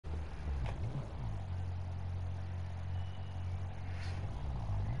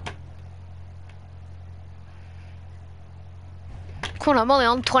Come on, I'm only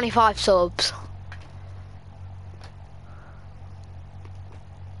on 25 subs.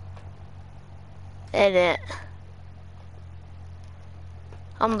 Innit?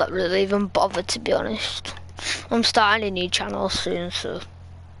 I'm not really even bothered, to be honest. I'm starting a new channel soon, so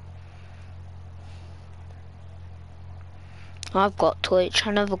I've got Twitch.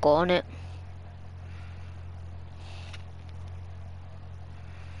 I never go on it.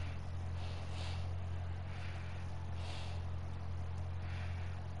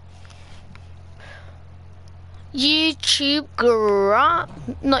 YouTube grind,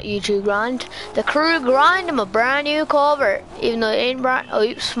 not YouTube grind, the crew grind. I'm a brand new cover, even though it ain't brand. Oh,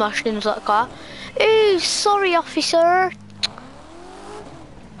 oops, smashed into that car. Ooh, sorry, officer.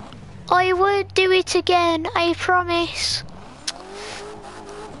 I won't do it again, I promise.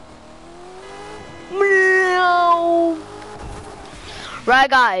 Meow. Right,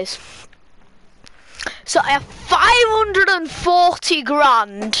 guys. So I have 540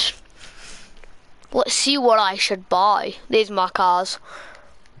 grand. Let's see what I should buy. These are my cars.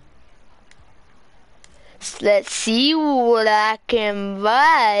 Let's see what I can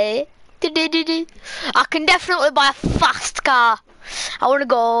buy. I can definitely buy a fast car. I wanna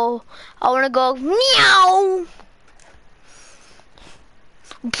go meow.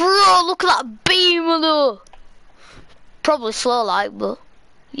 Bro, look at that beamer though. Probably slow like, but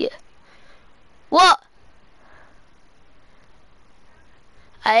yeah. What?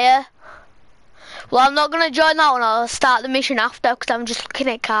 Well, I'm not gonna join that one. I'll start the mission after because I'm just looking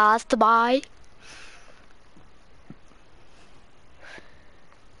at cars to buy.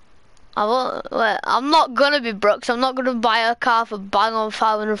 I'm not gonna be broke, so I'm not gonna buy a car for bang on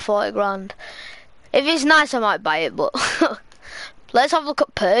 540 grand. If it's nice, I might buy it, but let's have a look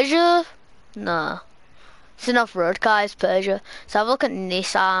at Persia. Nah, it's enough road cars, Persia. Let's have a look at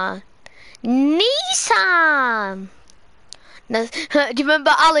Nissan. Nissan! Do you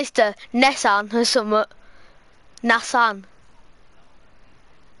remember Alistair? Nessan or something? Nassan.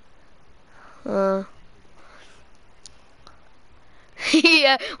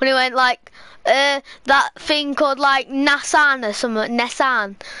 Yeah, when he went like, that thing called like Nassan or something,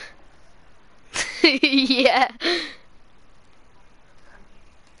 Nessan. Yeah.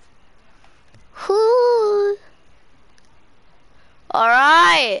 Whoo.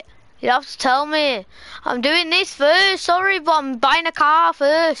 Alright. You have to tell me. I'm doing this first, sorry, but I'm buying a car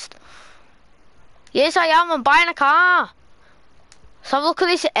first. Yes, I am, I'm buying a car. So have a look at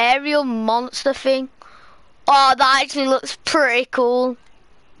this aerial monster thing. Oh, that actually looks pretty cool.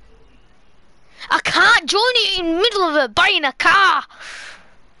 I can't join it in the middle of it buying a car.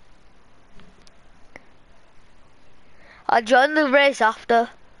 I'll join the race after.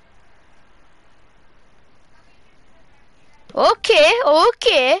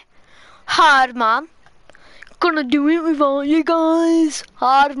 Okay. Hard man. Gonna do it with all you guys.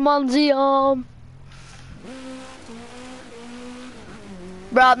 Hard man, ziayam.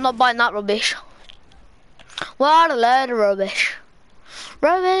 Bro, I'm not buying that rubbish. What a load of rubbish.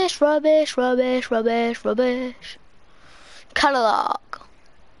 Rubbish. Cadillac.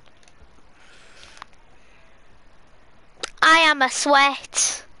 I am a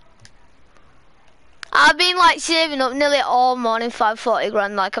sweat. I've been like saving up nearly all morning, 540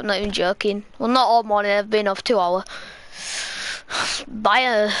 grand, like I'm not even joking. Well, not all morning, I've been off 2 hours.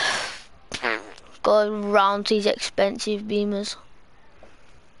 Go around these expensive beamers.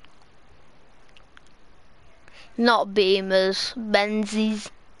 Not beamers, Benzes.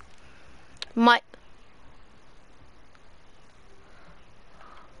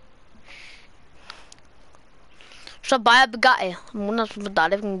 Should I buy a Bugatti? I'm gonna ask my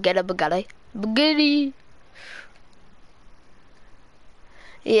dad if I can get a Bugatti. Bugatti.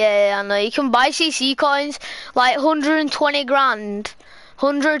 Yeah, I know. You can buy CC coins, like 120 grand.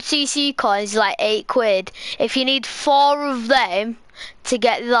 100 CC coins, like 8 quid. If you need 4 of them to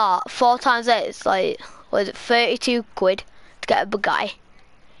get that, 4 times 8, it's like, what is it, 32 quid to get a Bugatti.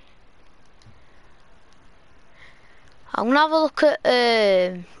 I'm gonna have a look at,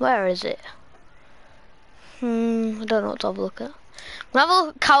 where is it? I don't know what to have a look at. I'm gonna have a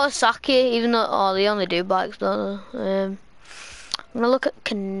look at Kawasaki, even though, oh, they only do bikes, don't they? I'm gonna look at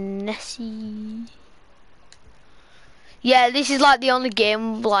Kinesi. Yeah, this is like the only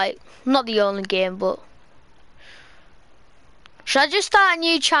game, like, not the only game, but... Should I just start a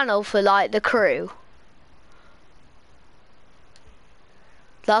new channel for, like, the crew?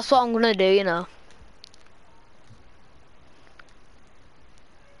 That's what I'm gonna do, you know.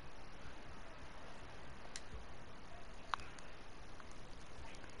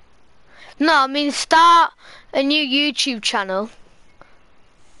 No, I mean start a new YouTube channel.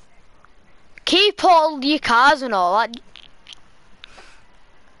 Keep all your cars and all that.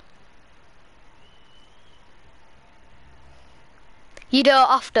 You don't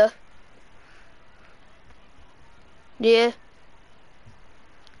have to. Yeah.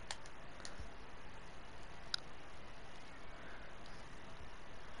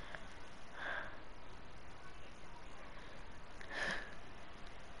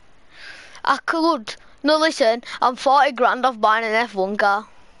 I could. No, listen, I'm 40 grand off buying an F1 car.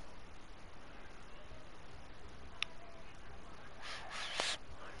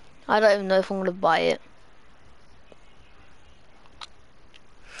 I don't even know if I'm gonna buy it.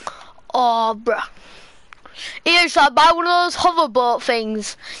 Oh, bruh. Here, should I buy one of those hoverboat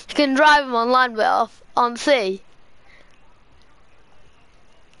things? You can drive them on land but off on sea.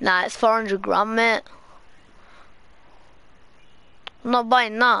 Nah, it's 400 grand, mate. I'm not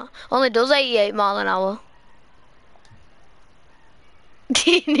buying that. Only does 88 mile an hour.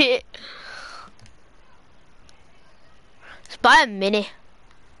 Didn't it? Let's buy a Mini.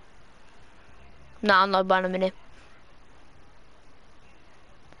 Nah, I'm not buying a Mini.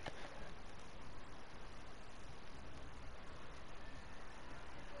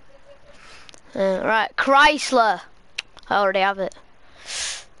 Right, Chrysler. I already have it.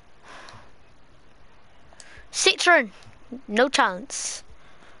 Citroen. No chance.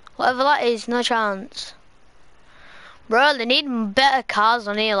 Whatever that is, no chance. Bro, they need better cars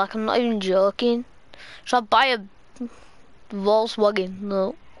on here, like I'm not even joking. Should I buy a Volkswagen?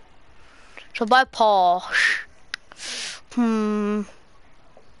 No. Should I buy a Porsche?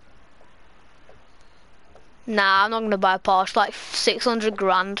 Nah, I'm not gonna buy a Porsche, like 600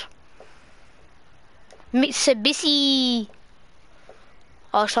 grand. Mitsubishi.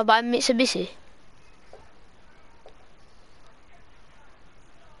 Oh, should I buy a Mitsubishi?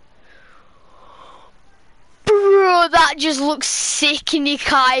 Bro, that just looks sick and you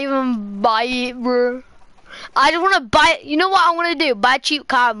can't even buy it, bro. I just want to buy it. You know what I want to do? Buy a cheap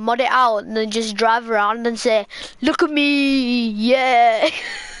car, mod it out, and then just drive around and say, look at me, yeah.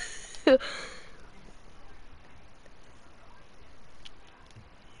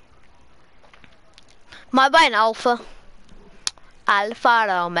 Might buy an Alpha. Alfa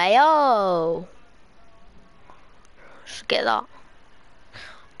Romeo. Just get that. I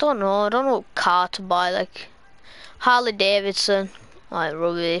don't know what car to buy, like Harley Davidson. Like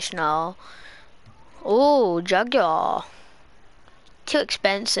rubbish now. Oh, Jaguar. Too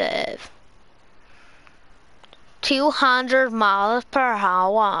expensive. 200 miles per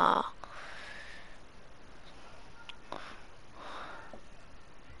hour.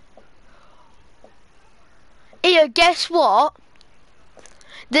 Here, guess what?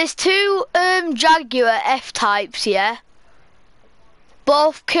 There's two Jaguar F-types, yeah?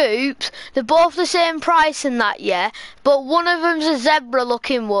 Both coupes. They're both the same price and that, yeah? But one of them's a zebra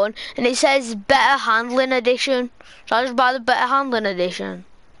looking one and it says better handling edition. So I just buy the better handling edition.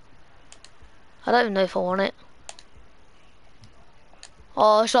 I don't even know if I want it.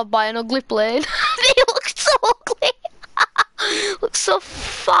 Oh, should I buy an ugly plane? It looks so ugly. Looks so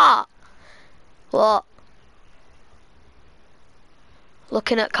fat. What?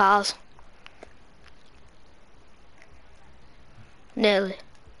 Looking at cars. Nearly.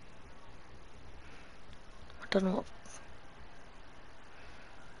 I don't know what.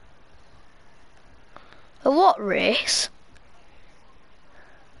 A what race?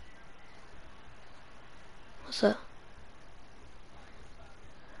 What's that?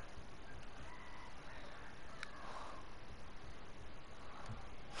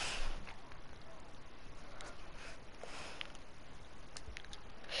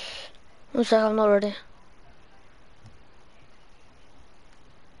 One sec, I'm not ready.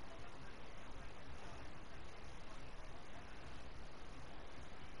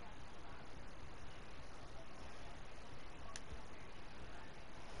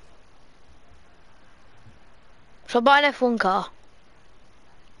 Should I buy an F1 car?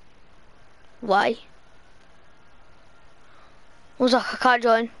 Why? One sec, I can't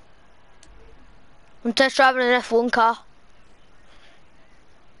join. I'm test driving an F1 car.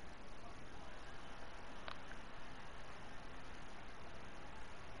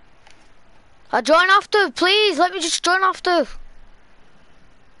 I'll join after, please. Let me just join after.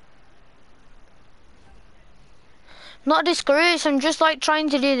 Not discouraged, I'm just like trying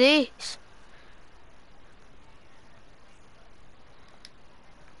to do this.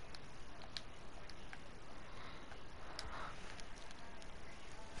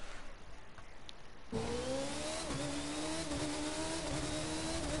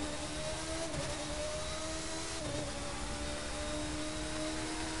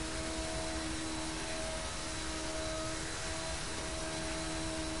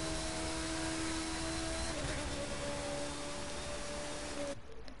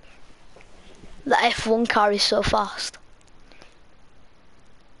 The F1 car is so fast.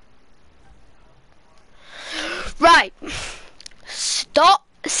 Right. Stop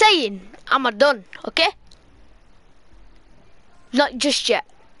saying I'm a done, okay? Not just yet.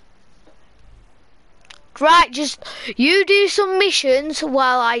 Right, just you do some missions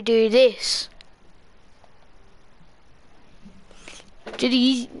while I do this. Did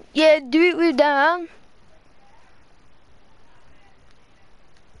he? Yeah, do it with Dan.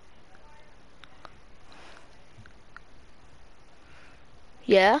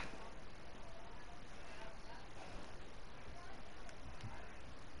 Yeah.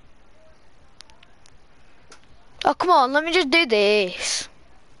 Oh, come on, let me just do this.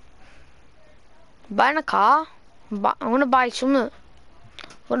 Buying a car. I'm gonna buy something.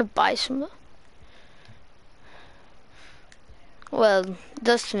 I'm gonna buy something. Well,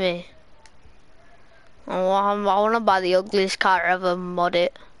 that's me. I wanna buy the ugliest car ever, mod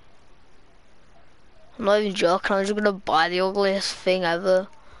it. I'm not even joking, I'm just gonna buy the ugliest thing ever.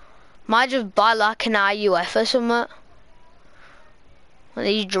 Might just buy like an IUF or something. One of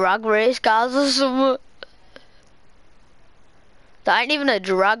these drag race cars or something. That ain't even a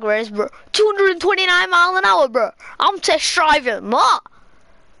drag race, bro. 229 miles an hour, bro. I'm test driving that.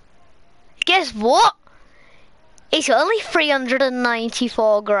 Guess what? It's only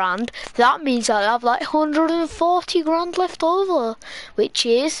 394 grand. That means I have like 140 grand left over, which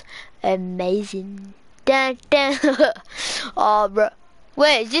is amazing. Dun, dun. Oh, bro.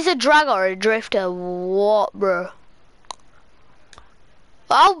 Wait, is this a drag or a drifter? What, bro?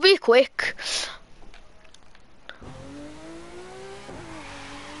 I'll be quick.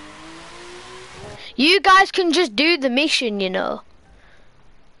 You guys can just do the mission, you know.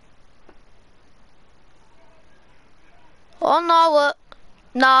 Oh no, what?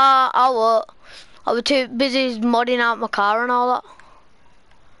 Nah, I won't. I was too busy modding out my car and all that.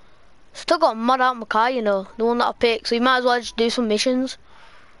 Still got to mod out my car, you know, the one that I picked, so you might as well just do some missions.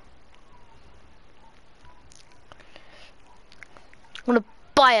 I'm gonna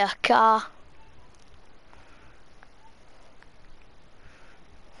buy a car.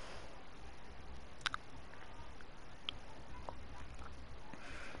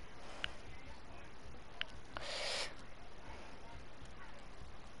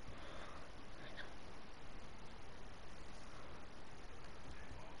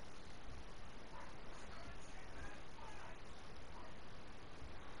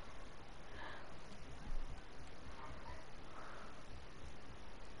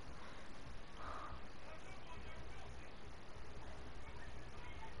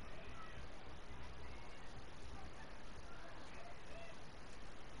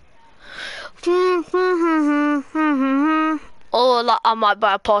 Oh, like, I might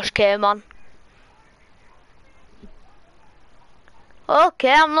buy a Porsche Cayman.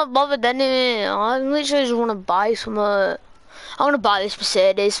 Okay, I'm not bothered anyway. I literally just want to buy some. I want to buy this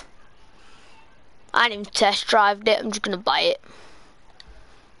Mercedes. I ain't even test drived it. I'm just gonna buy it.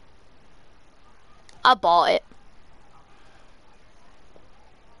 I bought it.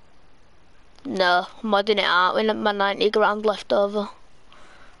 No, I'm modding it out with my 90 grand left over.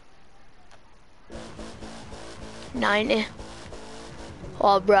 90.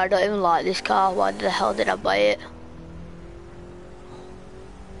 Oh, bro, I don't even like this car. Why the hell did I buy it?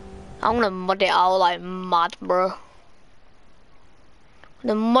 I'm gonna mod it out like mad, bro. I'm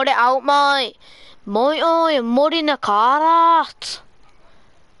gonna mod it out, mate. Mate, oh, you're modding the car out.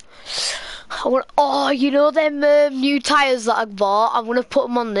 Oh, you know them new tyres that I bought? I'm gonna put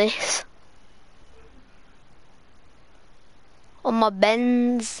them on this. On my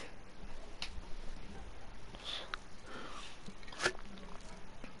Benz.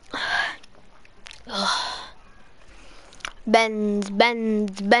 Benz,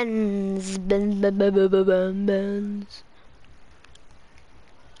 Benz, Benz, Benz, Benz, Benz, Benz, Benz.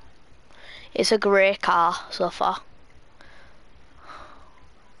 It's a great car so far.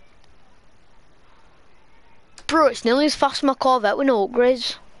 Bro, it's nearly as fast as my Corvette with no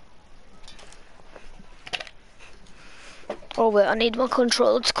upgrades. Oh wait, I need my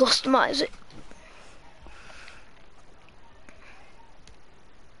controller to customise it.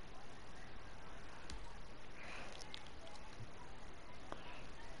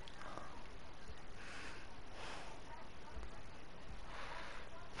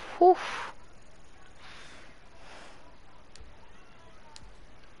 Whew.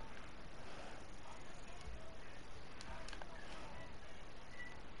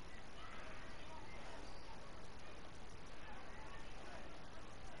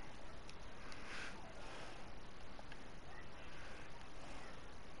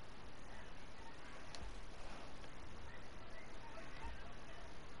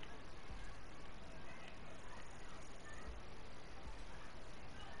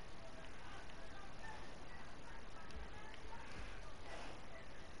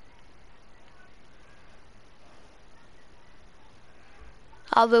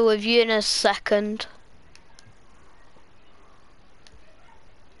 I'll be with you in a second.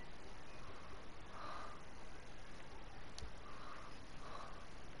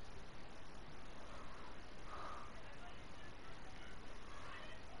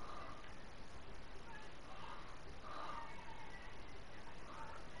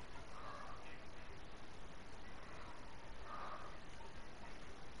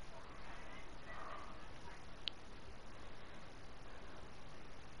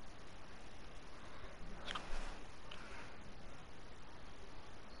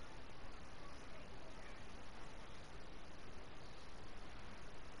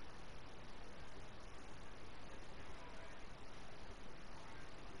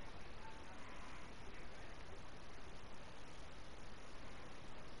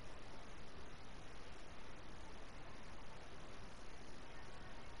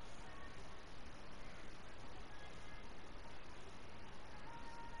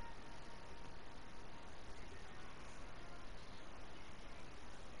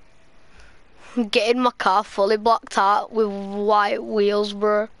 I'm getting my car fully blocked out with white wheels,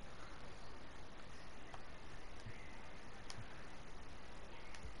 bro.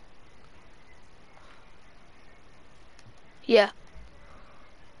 Yeah.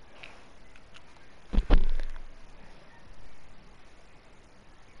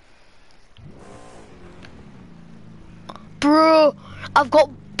 Bro, I've got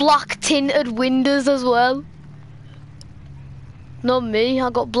black tinted windows as well. Not me,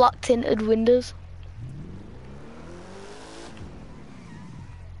 I got black tinted windows.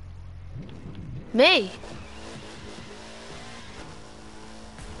 Me?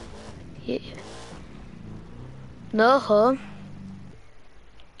 Yeah. No, huh?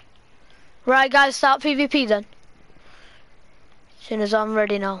 Right, guys, start PvP then. As soon as I'm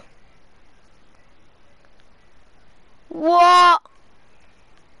ready now. What?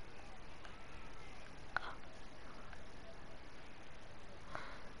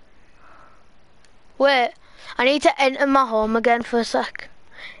 Wait, I need to enter my home again for a sec.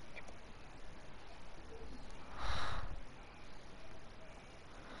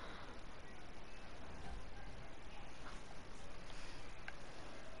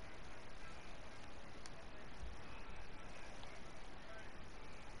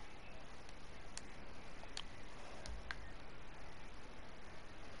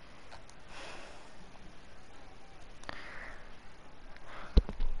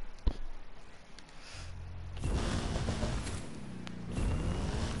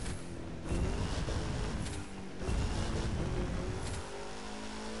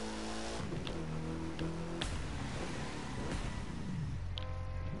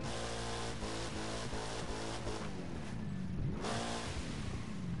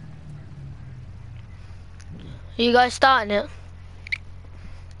 Are you guys starting it?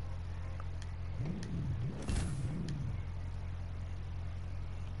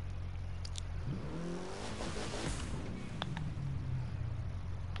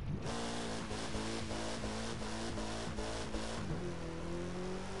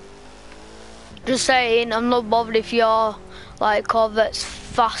 Just saying, I'm not bothered if your like Corvette's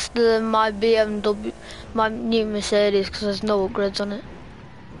faster than my BMW, my new Mercedes, because there's no upgrades on it.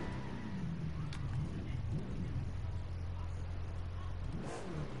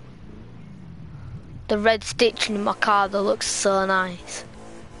 The red stitching in my car, that looks so nice.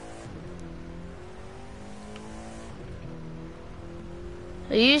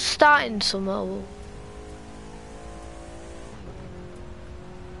 Are you starting somewhere?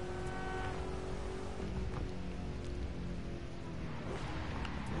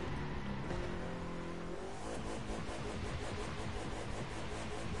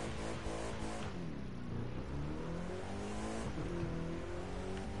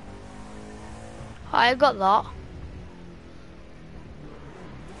 I got that.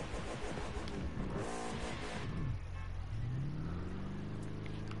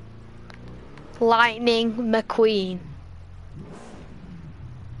 Lightning McQueen.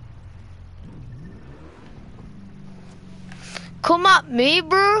 Come at me,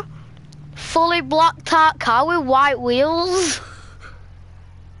 bro. Fully blacked out car with white wheels.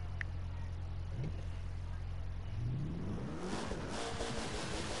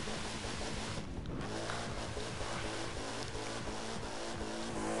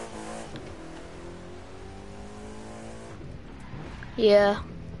 Yeah.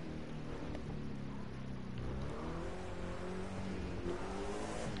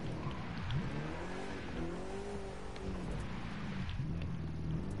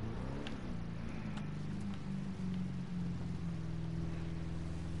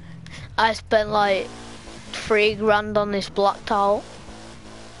 I spent like 3 grand on this blacked out.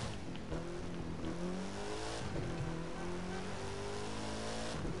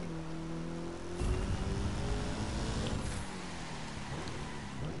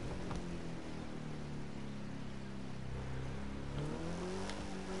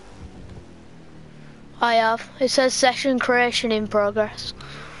 I have. It says session creation in progress.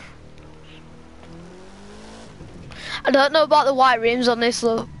 I don't know about the white rims on this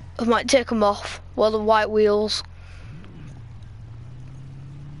though. I might take them off. Well, the white wheels.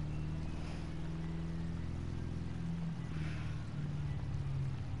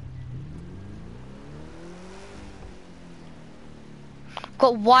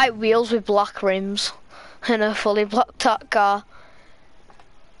 Got white wheels with black rims and a fully blacked out car.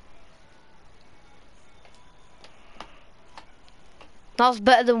 That's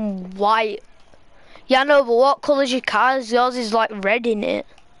better than white. Yeah, I know, but what colour's your car? Yours is like red in it.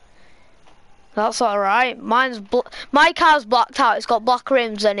 That's alright. My car's blacked out. It's got black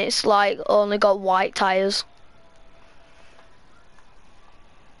rims and it's like only got white tyres.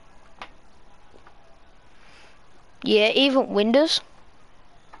 Yeah, even windows.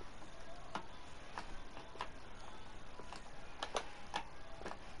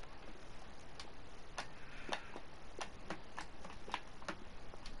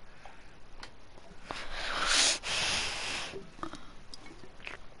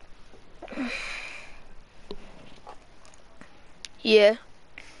 Yeah.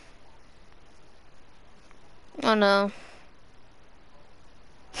 I know.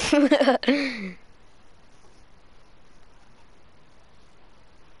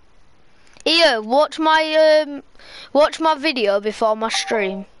 Here, watch my video before my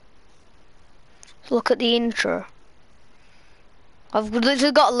stream. Look at the intro. I've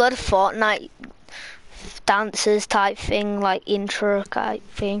literally got a lot of Fortnite dances type thing, like intro type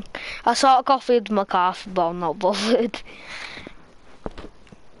thing. I sort of copied my car, but I'm not bothered.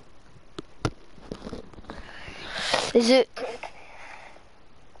 Is it?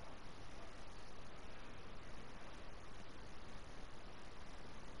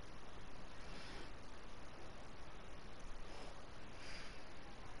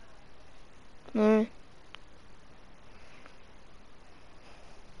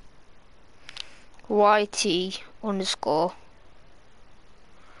 YT underscore.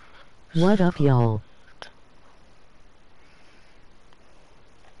 What up, y'all?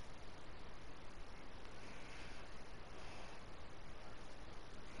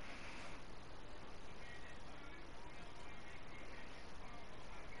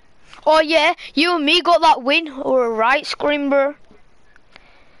 Oh yeah, you and me got that win, or a right, Scrimber.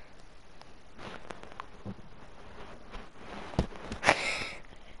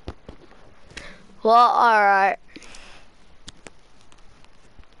 Well, alright.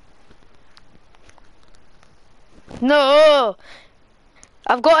 No!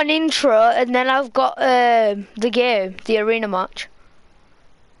 I've got an intro and then I've got the game, the arena match.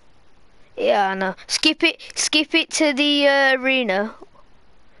 Yeah, I know. Skip it to the arena,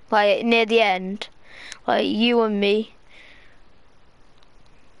 like near the end, like you and me.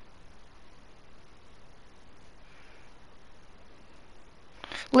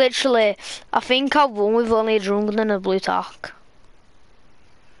 Literally, I think I won with only a drunk and a blue tack.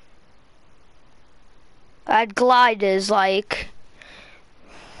 I had gliders, like...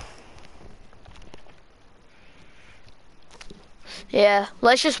 Yeah,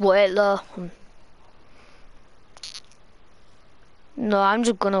 let's just wait though. No, I'm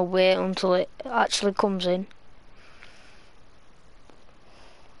just gonna wait until it actually comes in.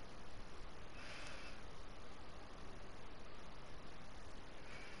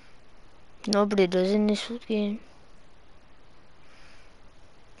 Nobody does in this game.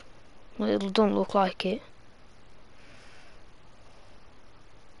 It don't look like it.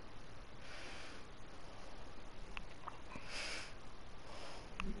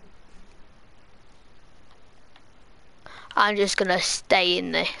 I'm just gonna stay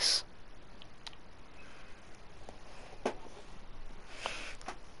in this.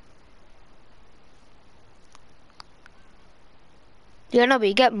 You know, but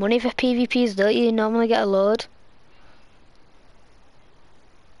you get money for PvPs, don't you? You normally get a load.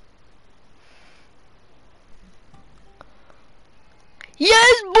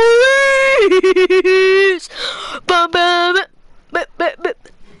 Yes, boys! Bum, bum, bum, bum, bum.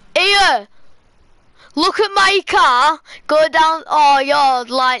 Here! Look at my car, go down, oh, you're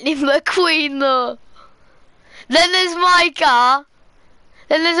Lightning McQueen though. Then there's my car,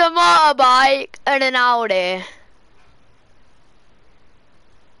 then there's a motorbike and an Audi.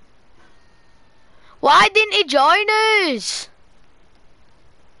 Why didn't he join us?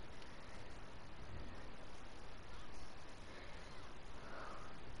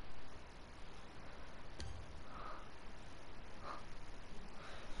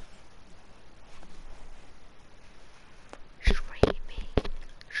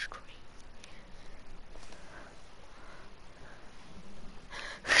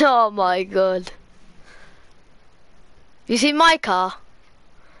 Oh my god. You see my car?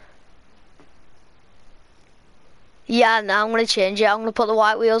 Yeah, now I'm gonna change it. I'm gonna put the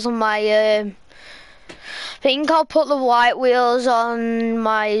white wheels on my, I think I'll put the white wheels on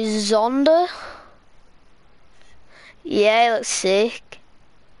my Zonda. Yeah, it looks sick.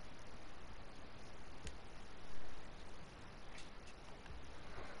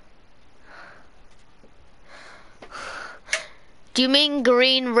 Do you mean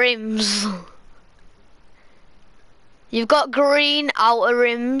green rims? You've got green outer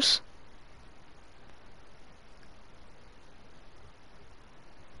rims.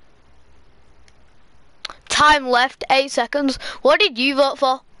 Time left, 8 seconds. What did you vote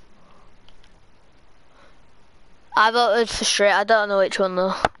for? I voted for straight. I don't know which one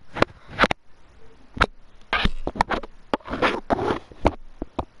though.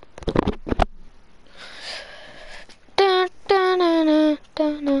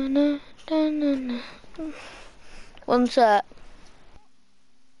 One sec.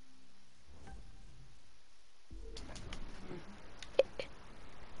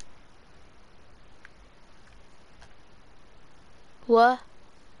 What?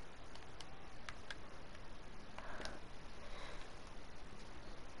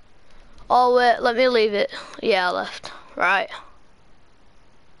 Oh wait, let me leave it. Yeah, I left. Right.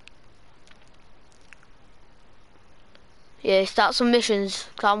 Yeah, start some missions,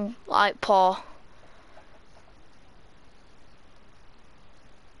 'cause I'm like poor.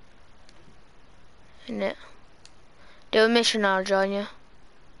 Innit? Do a mission, I'll join you.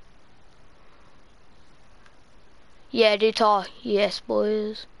 Yeah, do talk. Yes,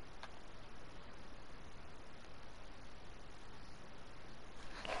 boys.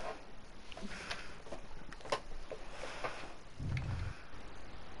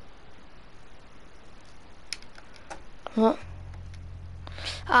 What?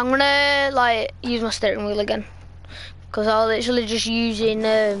 I'm gonna like use my steering wheel again, cause I was literally just using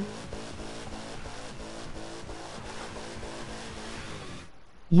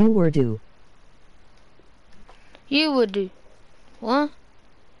You were due. You would do. What?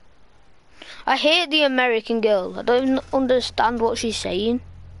 I hate the American girl. I don't even understand what she's saying.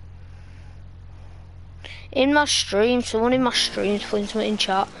 In my stream, someone in my stream's putting something in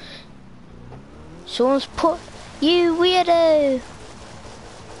chat. Someone's put, you weirdo.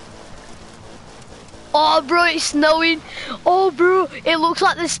 Oh bro, it's snowing. Oh bro, it looks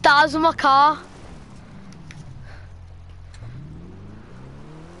like the stars on my car.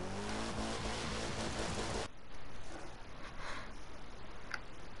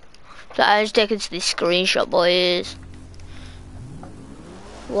 So I was taking this screenshot, boys.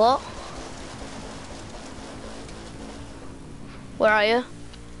 What? Where are you?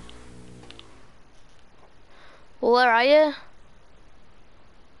 Where are you?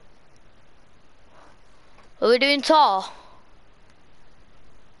 Are we doing tour?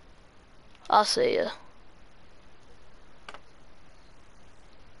 I'll see you.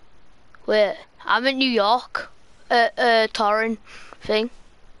 Wait, I'm in New York. Touring thing.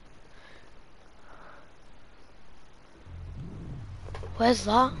 Where's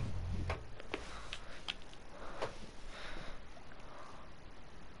that?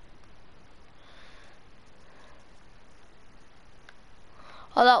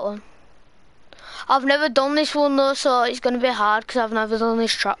 Oh, that one. I've never done this one though, so it's gonna be hard because I've never done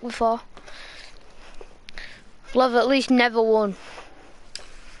this track before. Well, I've at least never won.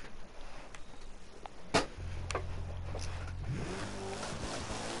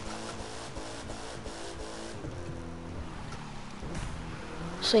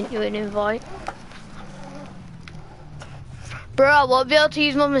 Sent you an invite. Bro, I won't be able to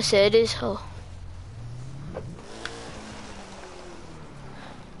use my Mercedes. Oh.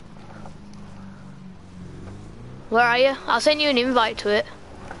 Where are you? I'll send you an invite to it.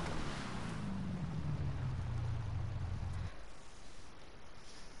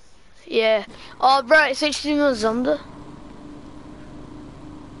 Yeah. Oh, bro, it's actually my Zonda.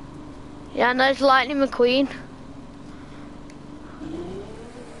 Yeah, no, it's Lightning McQueen.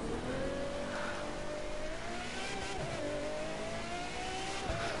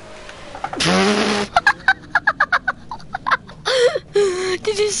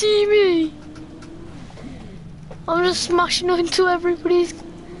 Did you see me? I'm just smashing into everybody's.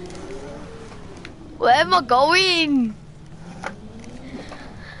 Where am I going?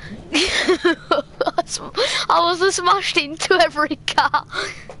 I was smashed into every car.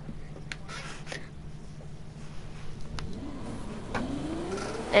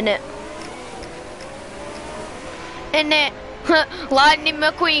 Innit? Lightning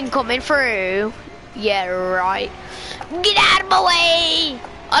McQueen coming through. Yeah, right. Get out of my way!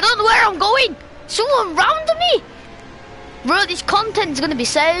 I don't know where I'm going. Someone rounded me. Bro, this content's gonna be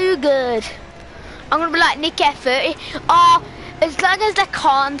so good. I'm gonna be like Nick F30. Oh, as long as the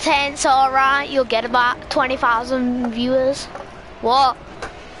content's alright, you'll get about 20,000 viewers. What?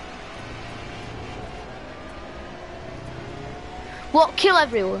 What? Kill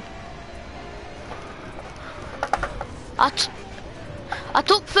everyone? I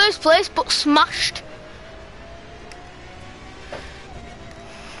took first place, but smashed.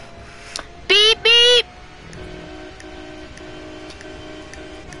 Beep beep.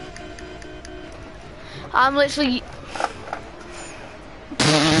 I'm literally.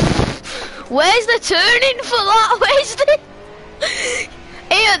 Where's the turning for that? Where's the?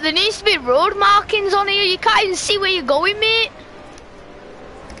 Here, there needs to be road markings on here. You can't even see where you're going, mate.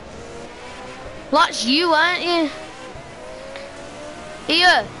 That's you, aren't you?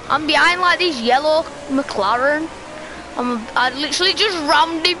 Here, I'm behind like this yellow McLaren. I literally just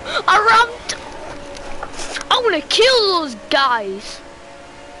rammed him. I want to kill those guys.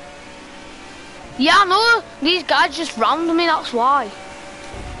 Yeah, I know. These guys just rammed me, that's why.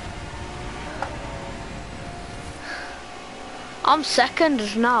 I'm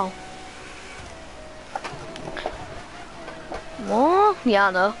second now. What? Yeah,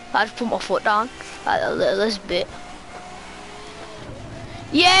 I know. I just put my foot down. Like a little bit.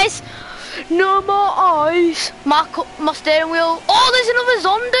 Yes! No more eyes. My steering wheel. Oh, there's another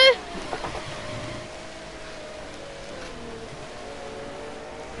Zonda.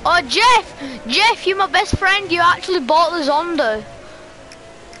 Oh, Jeff, you're my best friend. You actually bought the Zonda.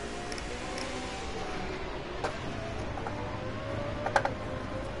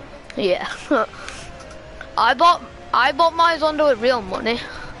 Yeah. I bought my Zonda with real money.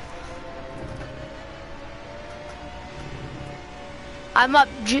 I might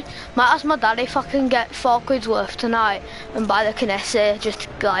ask my dad if I can get £4 worth tonight and buy the Kinesi, just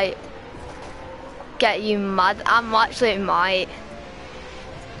like get you mad. I'm actually might.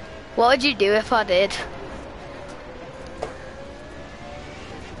 What would you do if I did?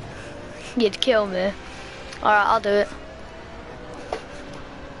 You'd kill me. Alright, I'll do it.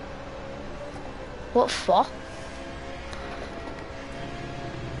 What for?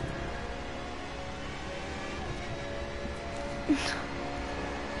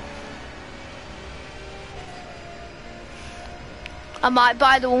 I might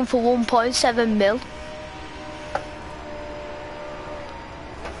buy the one for 1.7 mil.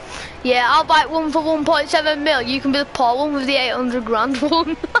 Yeah, I'll buy one for 1.7 mil. You can be the poor one with the 800 grand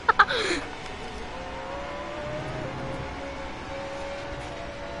one.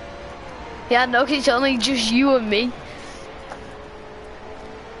 Yeah, no, it's only just you and me.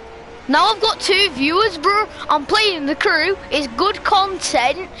 Now I've got 2 viewers, bro. I'm playing the crew. It's good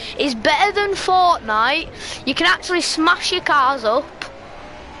content. It's better than Fortnite. You can actually smash your cars up.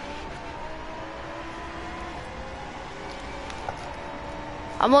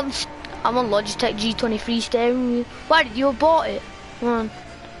 I'm on Logitech G23 steering wheel. Why did you have bought it? Come on.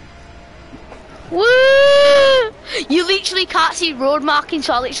 Woo! You literally can't see road marking,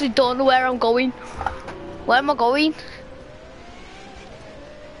 so I literally don't know where I'm going. Where am I going?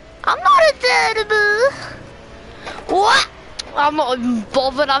 I'm not a terrible. What? I'm not even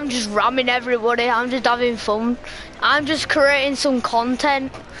bothered. I'm just ramming everybody. I'm just having fun. I'm just creating some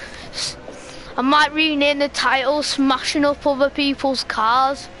content. I might rename the title "Smashing Up Other People's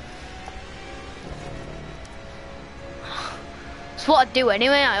Cars." That's what I do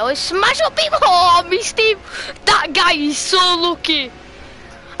anyway. I always smash up people. Oh, I missed him. That guy is so lucky.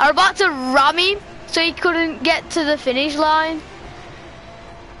 I'm about to ram him so he couldn't get to the finish line.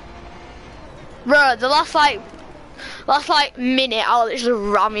 Bro, the last minute I was just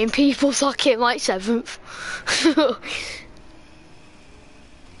ramming people, so I came like 7th.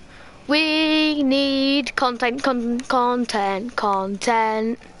 We need content.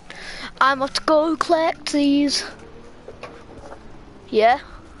 I must go collect these. Yeah.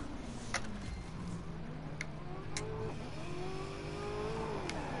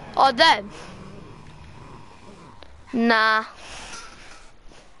 Or them? Nah.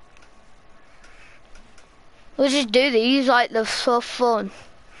 We'll just do these like they're so fun.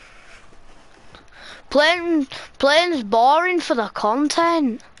 Playing's boring for the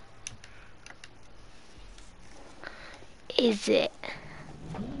content. Is it?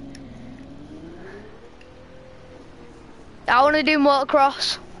 I want to do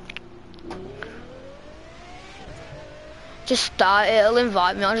motocross. Just start it, it'll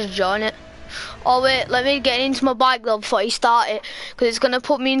invite me, I'll just join it. Oh wait, let me get into my bike though before you start it, because it's going to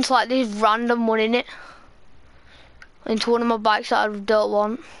put me into like this random one in it. Into one of my bikes that I don't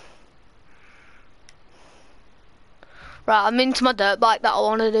want. Right, I'm into my dirt bike that I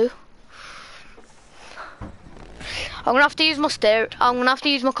want to do. I'm gonna have to use my I'm gonna have to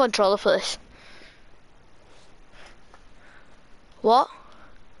use my controller for this. What?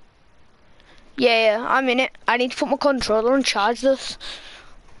 Yeah, I'm in it. I need to put my controller and charge this.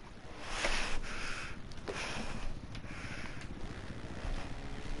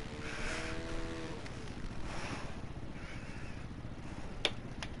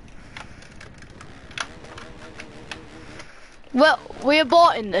 Well, we're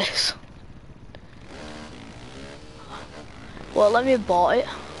bought in this. Well, let me bought it.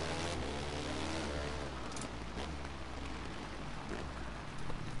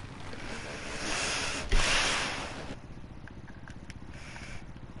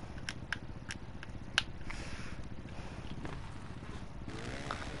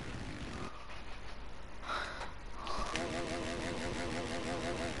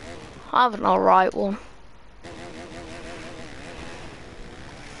 I have an alright one.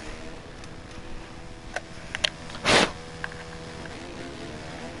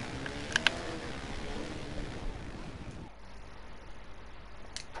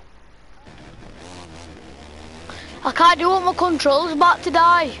 I can't do it, my controller's about to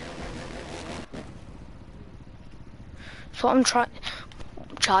die. So I'm trying.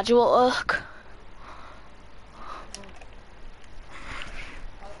 Charger won't work.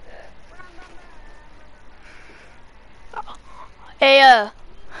 Here,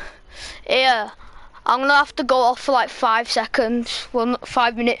 here. I'm gonna have to go off for like 5 seconds. Well, not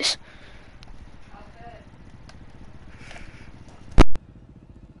 5 minutes.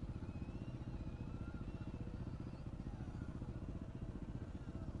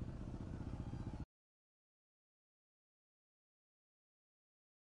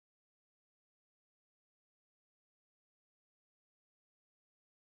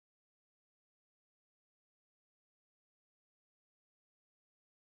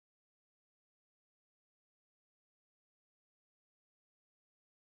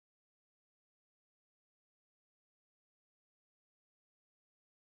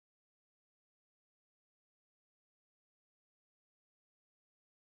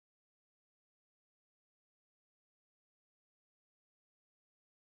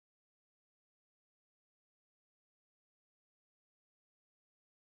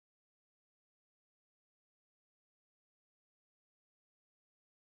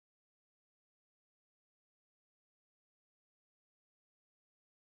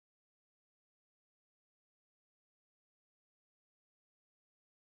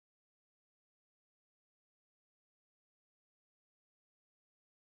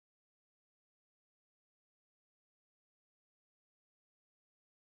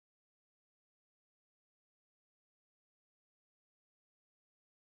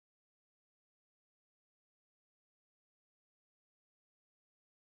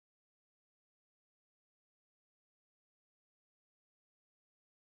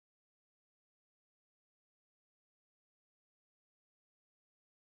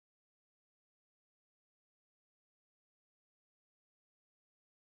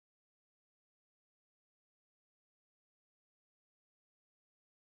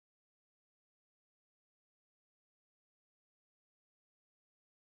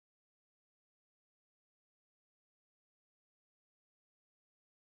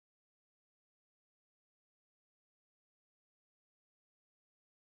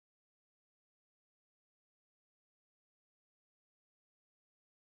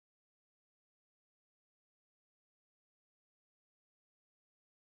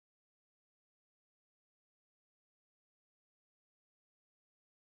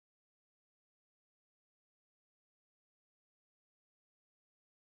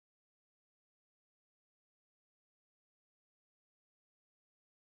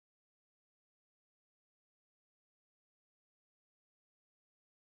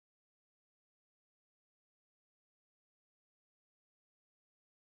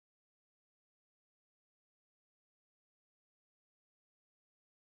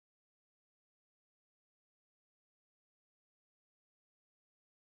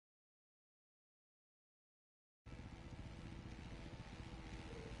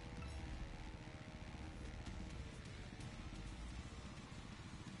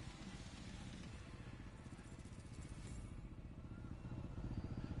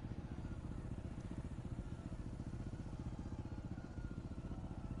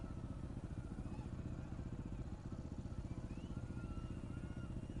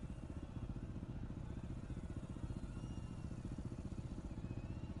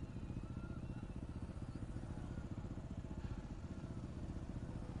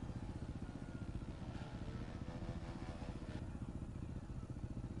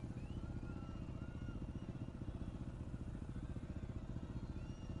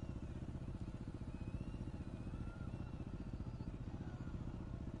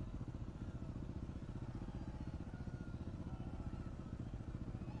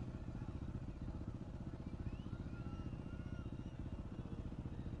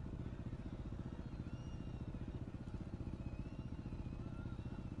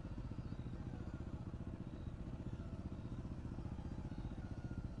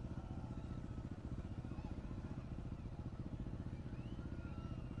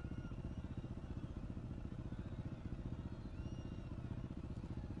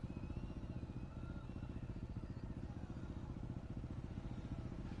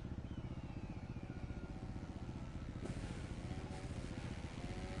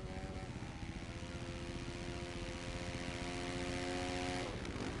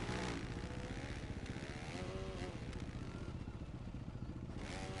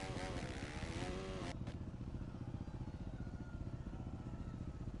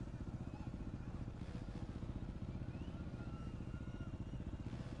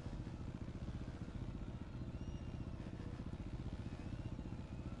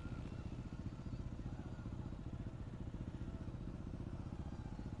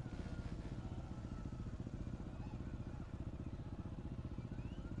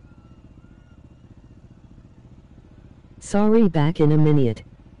 Sorry, back in a minute.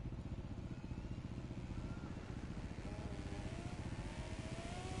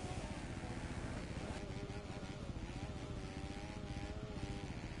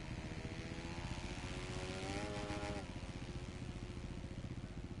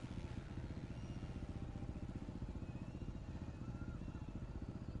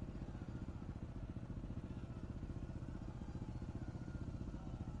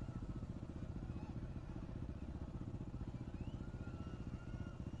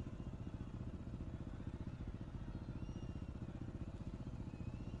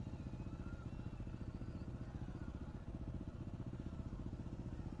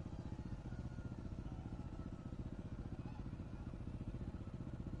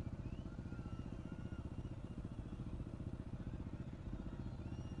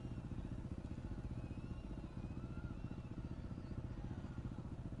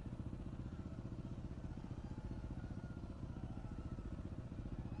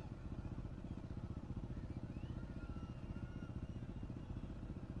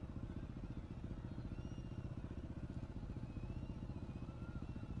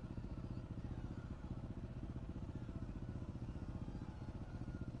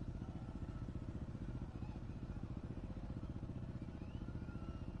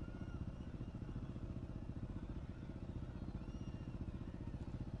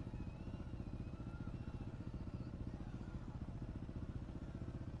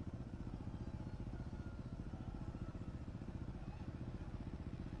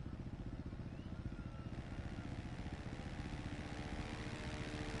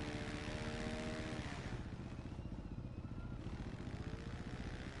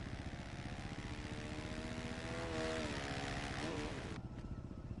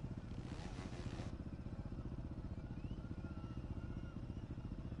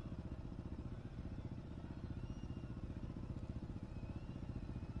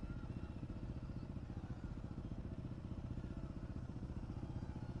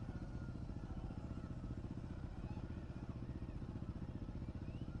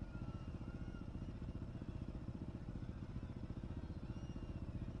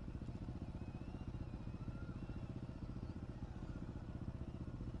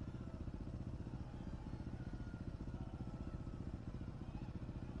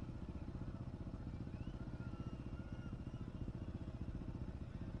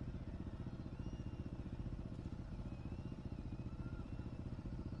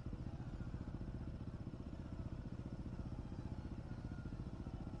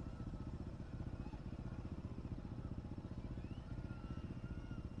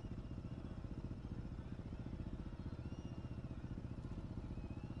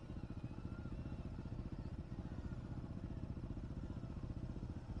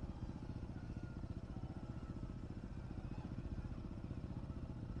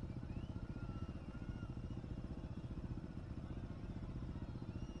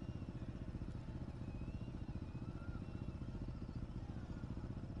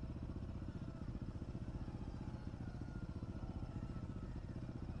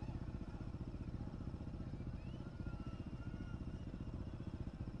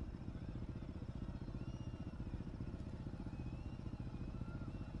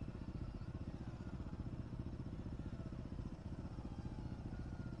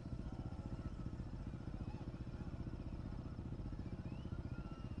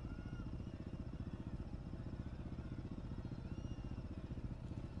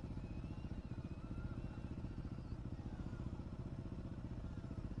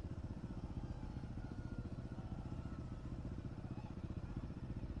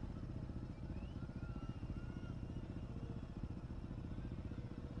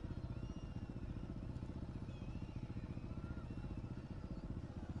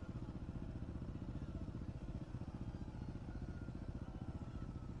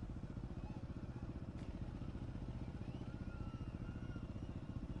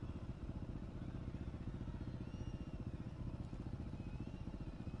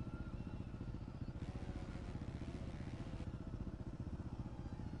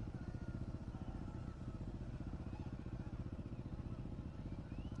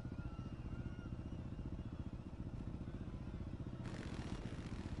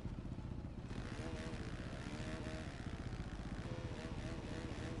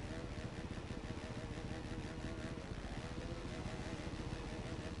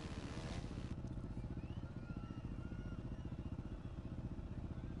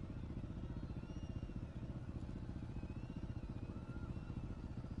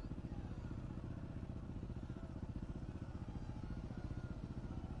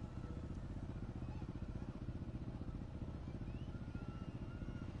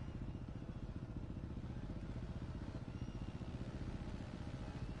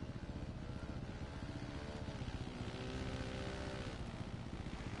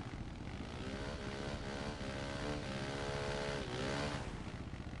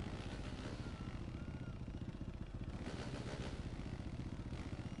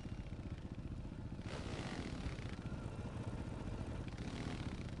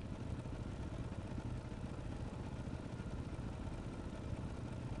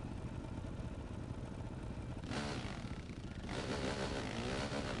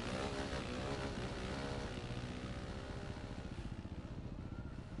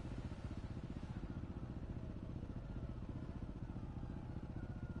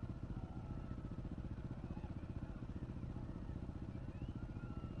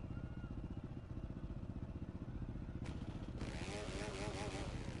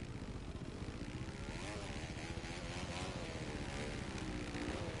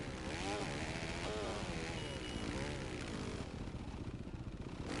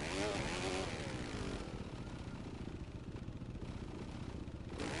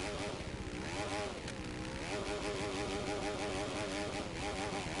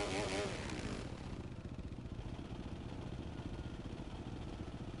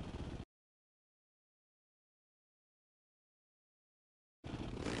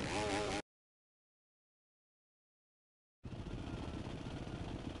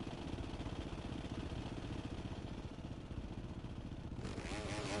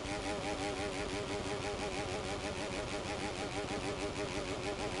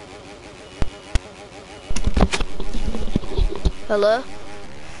 Hello?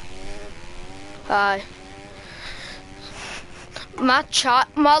 Hi.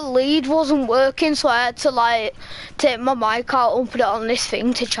 My lead wasn't working, so I had to like take my mic out and put it on this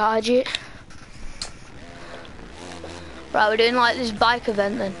thing to charge it. Right, we're doing like this bike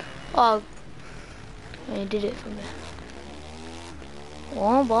event then. Oh, he did it for me.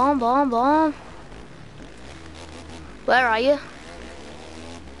 Boom, boom, boom, boom. Where are you?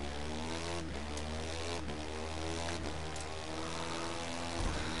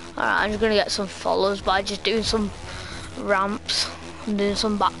 Alright, I'm just gonna get some followers by just doing some ramps and doing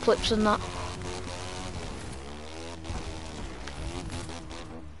some backflips and that.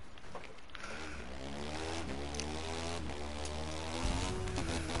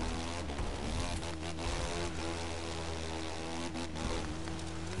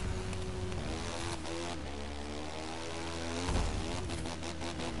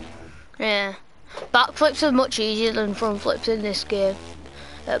 Yeah, backflips are much easier than front flips in this game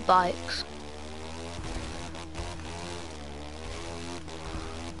at bikes.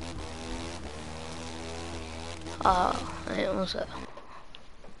 Oh, it was it.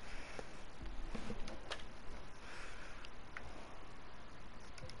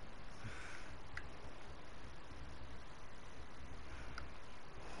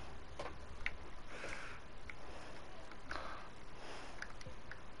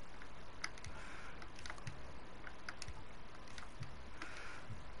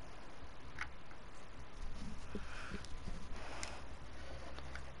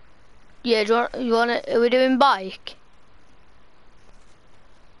 Yeah, you want it? Are we doing bike?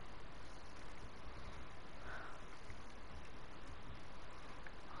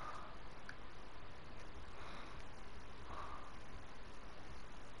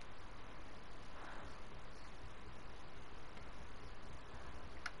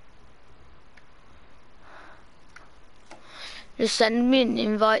 Just send me an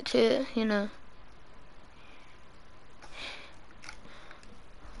invite to it, you know.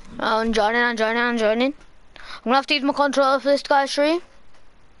 Oh, I'm joining. I'm gonna have to use my controller for this guy's stream.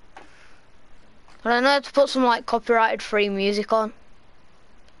 But I know how to put some like copyrighted free music on.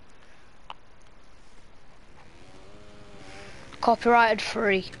 Copyrighted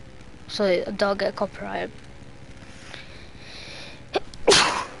free. So I don't get copyrighted.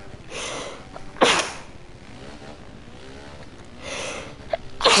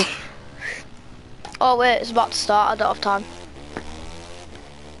 Oh wait, it's about to start. I don't have time.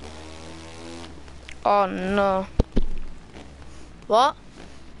 Oh no. What?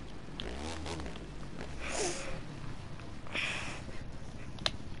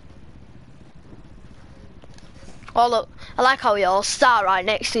 Oh look, I like how we all start right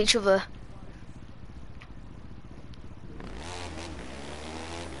next to each other.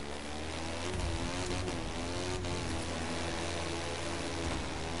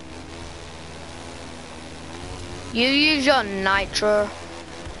 You use your nitro.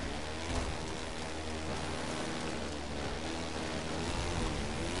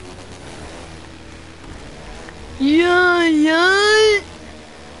 Yeah.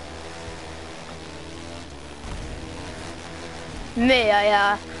 Me,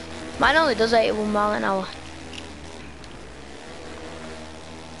 mine only does 81 mile an hour.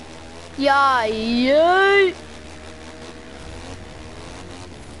 Yeah.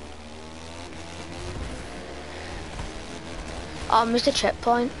 Oh, I missed a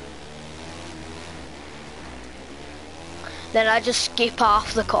checkpoint. Then I just skip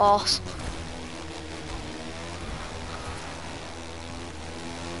half the course.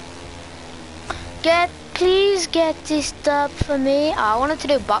 Please get this dub for me. I wanted to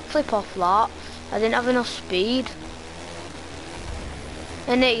do backflip off that. I didn't have enough speed.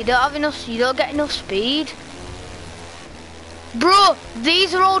 And you don't get enough speed. Bro,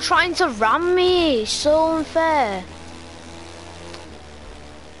 these are all trying to ram me. It's so unfair.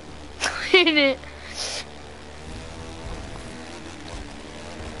 Innit?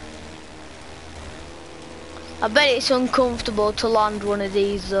 I bet it's uncomfortable to land one of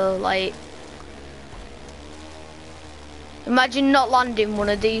these though, like. Imagine not landing one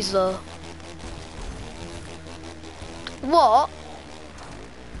of these though. What?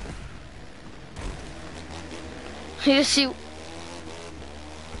 You see.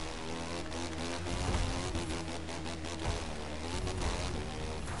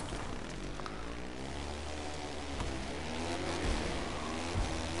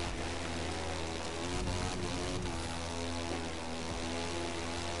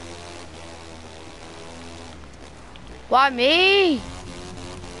 Why me?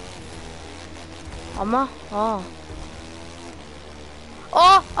 Am I? Oh.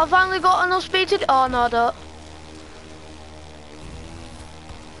 Oh, I finally got enough speed to. Oh no, I don't.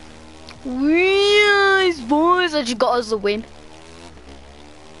 Yes, boys, I just got us the win.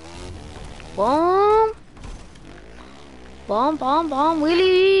 Boom. Boom, boom, boom,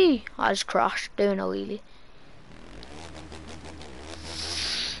 wheelie. I just crashed doing a wheelie.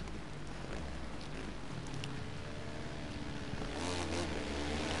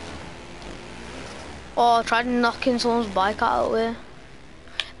 Oh, I tried knocking someone's bike out of the way.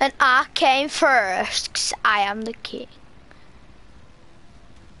 And I came first, 'cause I am the king.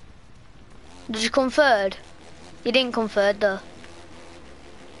 Did you come third? You didn't come third though.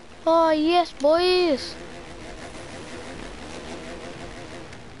 Oh yes, boys.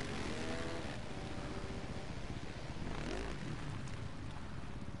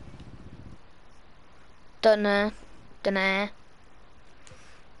 Dunno. Dunno.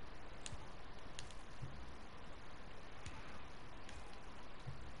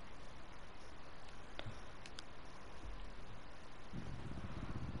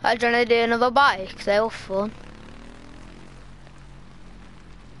 I trying to do another bike, they were fun.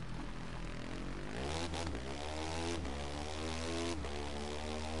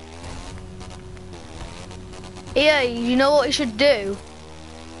 Yeah, you know what we should do?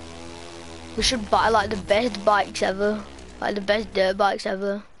 We should buy like the best bikes ever. Like the best dirt bikes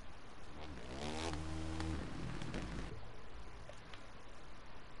ever.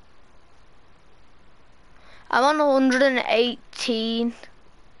 I'm on 118.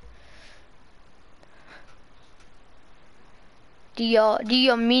 Do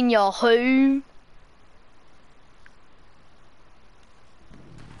you mean your home?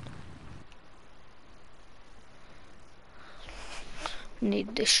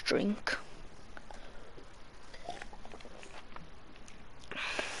 Need this drink.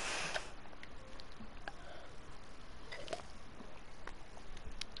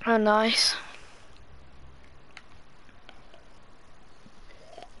 Oh, nice.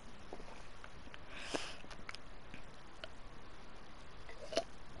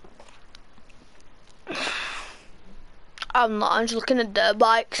 I'm not, I'm just looking at dirt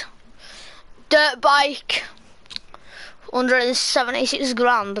bikes. Dirt bike. 176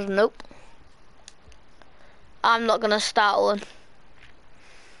 grand, nope. I'm not gonna start one.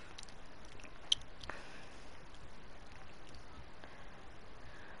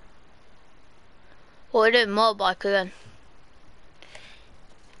 Oh, we're doing motorbike again.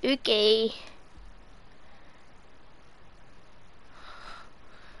 Okay.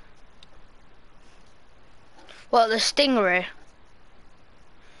 Well, the Stingray.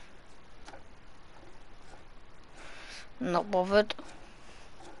 Not bothered.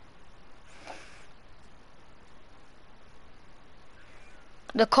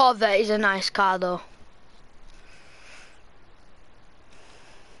 The Corvette is a nice car though.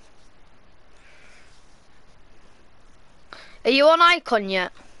 Are you on Icon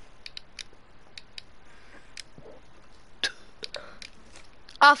yet?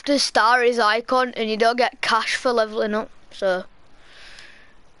 After Star is Icon and you don't get cash for leveling up, so.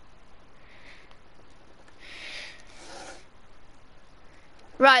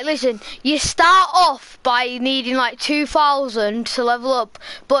 Right, listen, you start off by needing like 2,000 to level up,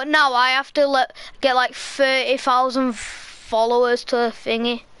 but now I have to get like 30,000 followers to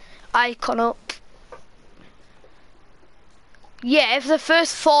thingy, Icon up. Yeah, if the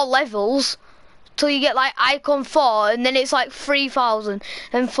first 4 levels, till you get like Icon 4, and then it's like 3,000,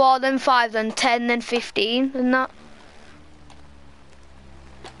 then 4, then 5, then 10, then 15, and that.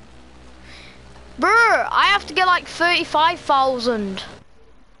 Brr, I have to get like 35,000.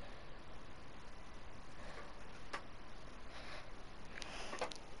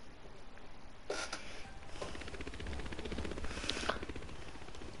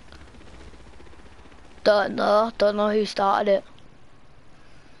 Don't know who started it.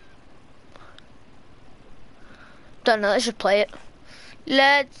 Don't know, let's just play it.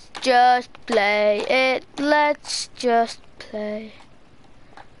 Let's just play it, let's just play.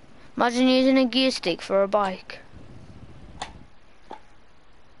 Imagine using a gear stick for a bike.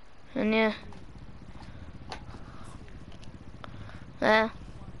 And yeah. Yeah.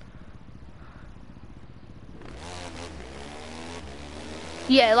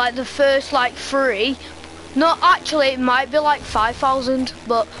 Yeah, like the first like 3. No, actually it might be like 5,000,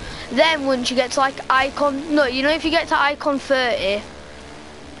 but then once you get to like Icon, no, you know if you get to Icon 30,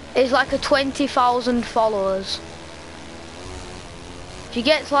 it's like a 20,000 followers. If you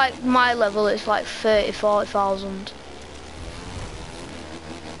get to like my level, it's like 30, 40,000.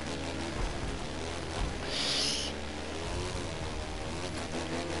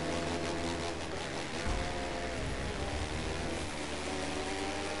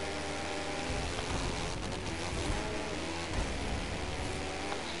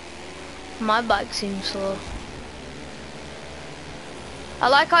 My bike seems slow. I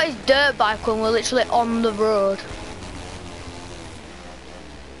like how it's dirt bike when we're literally on the road.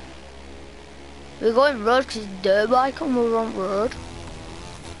 We're going road because it's dirt bike and we're on road.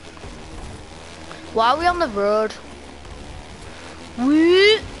 Why are we on the road?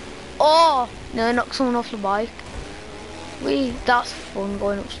 Wee! Oh! No, knock someone off the bike. Wee! That's fun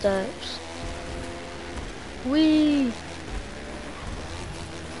going up steps. Wee!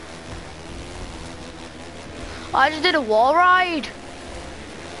 I just did a wall ride.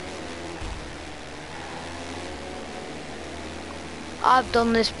 I've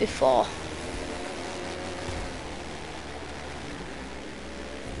done this before.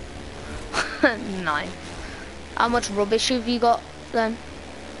 Nine. How much rubbish have you got then?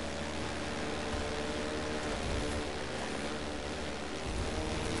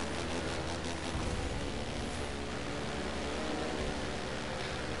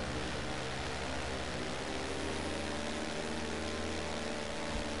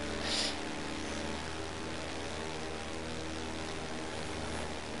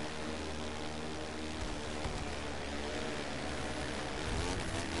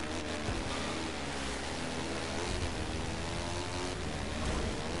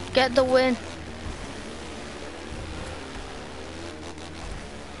 Get the win.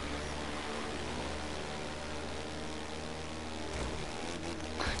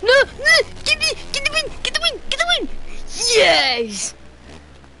 No! Get the win! Get the win! Get the win! Yes!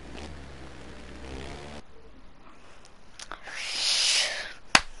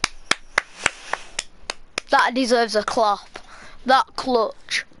 That deserves a clap. That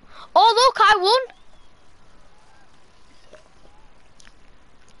clutch. Oh look, I won!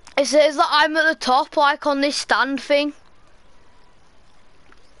 It says that I'm at the top, like on this stand thing.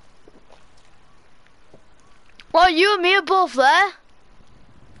 Well, you and me are both there.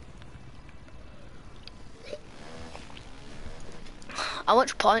 How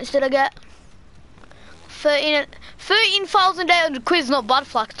much points did I get? 13,800 quid is not bad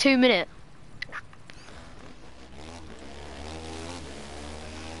for like 2 minutes.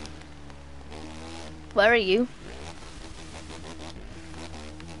 Where are you?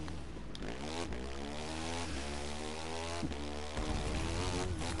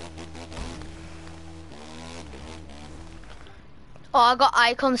 Oh, I got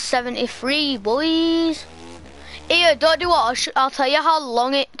icon 73, boys. Here, don't do what, I'll tell you how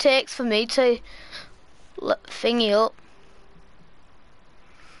long it takes for me to thingy up.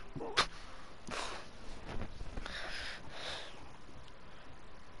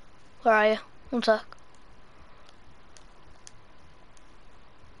 Where are you? One sec.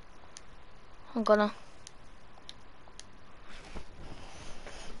 I'm gonna.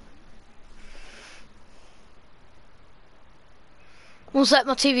 One sec,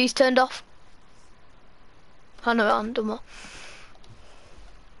 my TV's turned off. I know I'm done.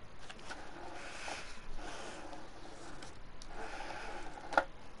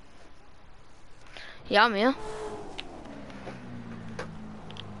 Yeah, I'm here.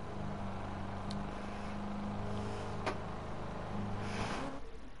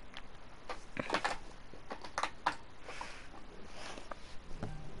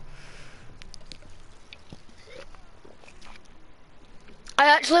 I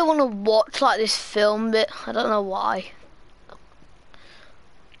actually want to watch like this film bit. I don't know why.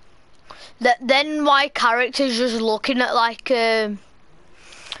 Then my character's just looking at like my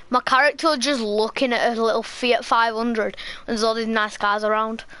character just looking at a little Fiat 500 and there's all these nice cars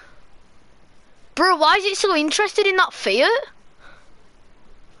around. Bro, why is it so interested in that Fiat?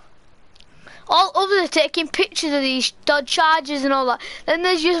 All others are taking pictures of these Dodge Chargers and all that. Then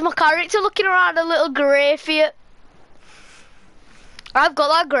there's just my character looking around a little grey Fiat. I've got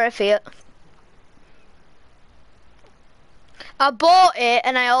that grey Fiat. I bought it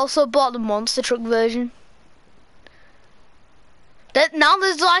and I also bought the monster truck version. Now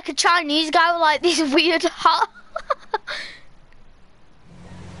there's like a Chinese guy with like this weird hat.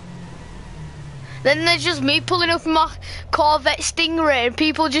 Then there's just me pulling up my Corvette Stingray and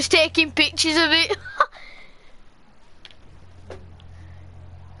people just taking pictures of it.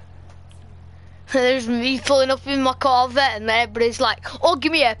 There's me pulling up in my Corvette and everybody's like, oh,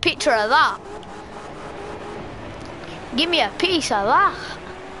 give me a picture of that. Give me a piece of that.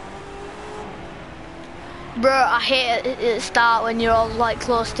 Bro, I hate it at the start when you're all like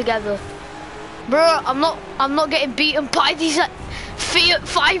close together. Bro, I'm not getting beaten by these like, Fiat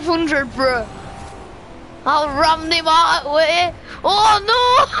 500, bro. I'll ram them out of way. Oh no!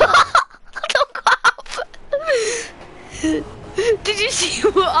 Look what happened. Did you see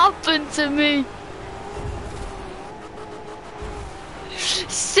what happened to me?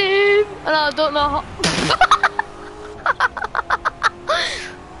 Same. And I don't know how.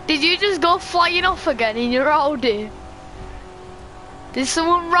 Did you just go flying off again in your Audi? Did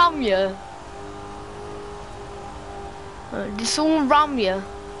someone ram you? Did someone ram you?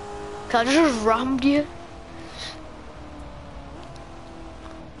 Can I just rammed you?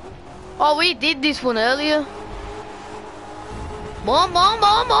 Oh, we did this one earlier. Boom, boom,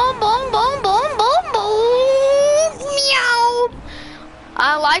 boom, boom, boom, boom, boom, boom, boom. Meow.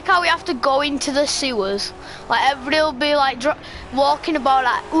 I like how we have to go into the sewers. Like everybody will be like walking about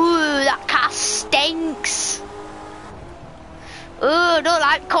like, ooh, that car stinks. Ooh, I don't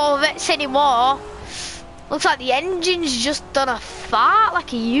like Corvettes anymore. Looks like the engine's just done a fart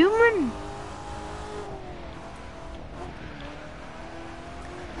like a human.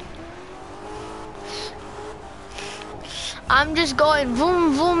 I'm just going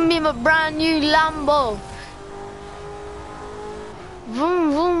vroom vroom in my brand new Lambo.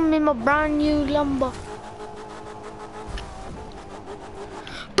 Vroom vroom in my brand new Lambo.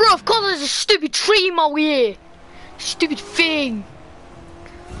 Bro, of course there's a stupid tree in my way. Stupid thing.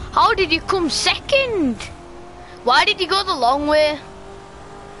 How did you come second? Why did you go the long way?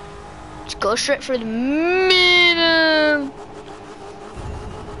 Just go straight through the middle.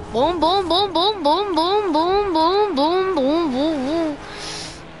 Boom, boom, boom, boom, boom, boom, boom, boom, boom, boom, boom, boom.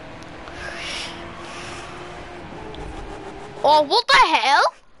 Oh, what the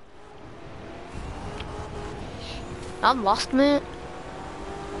hell? I'm lost, mate.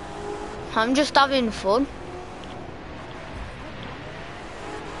 I'm just having fun.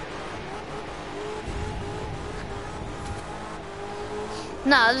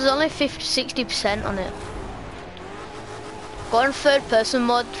 Nah, there's only 50–60% on it. Go on third person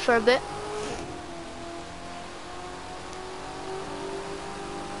mode for a bit.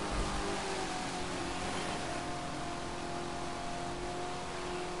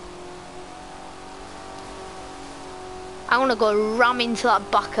 I want to go ram into that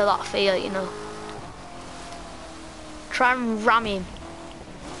back of that Fiat, you know. Try and ram him.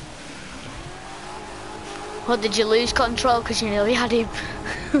 Or did you lose control because you nearly had him?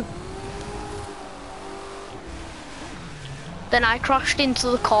 Then I crashed into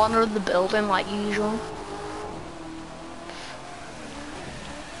the corner of the building like usual.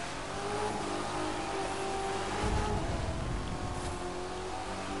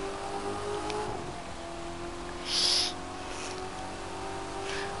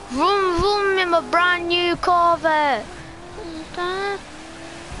 Vroom vroom in my brand new Corvette.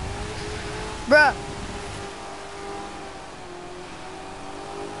 Bruh.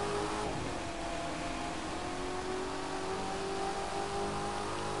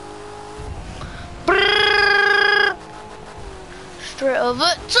 Straight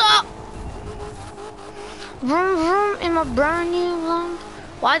over top. Vroom vroom in my brand new lamp.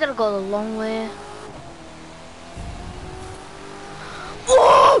 Why did I go the long way?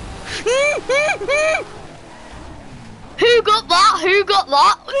 Oh! Who got that? Who got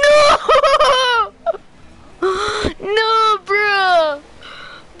that? No! No, bro!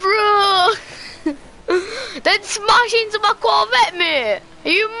 Bro! Then smash into my Corvette, mate!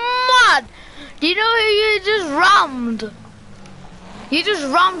 Are you mad? Do you know who you just rammed? You just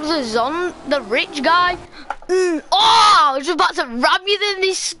rammed the rich guy. Oh, I was just about to ram you, then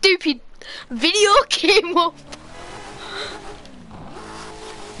this stupid video came up.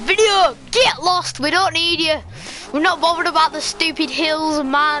 Video, get lost, we don't need you. We're not bothered about the stupid hills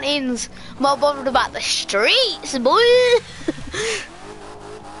and mountains. We're more bothered about the streets, boy.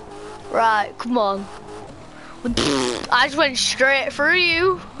 Right, come on. I just went straight through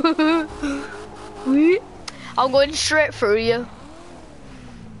you. I'm going straight through you.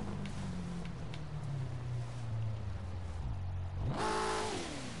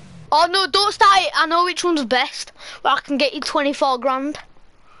 Oh no, don't start it. I know which one's best. Where I can get you 24 grand.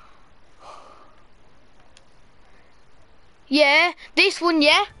 Yeah, this one,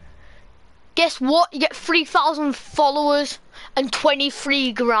 yeah. Guess what? You get 3,000 followers and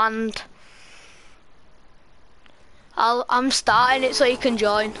 23 grand. I'm starting it so you can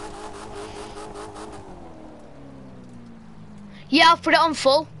join. Yeah, I've put it on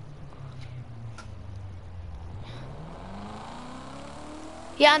full.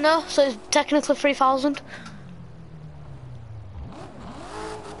 Yeah, I know, so it's technically 3,000.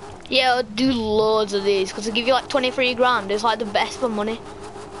 Yeah, I'll do loads of these, because they give you like 23 grand. It's like the best for money.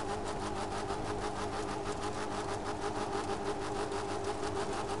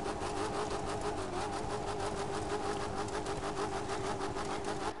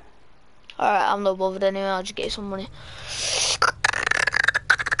 Alright, I'm not bothered anyway, I'll just get you some money.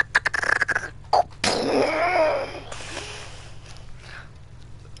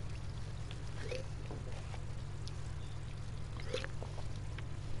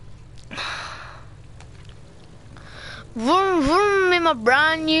 Vroom vroom in my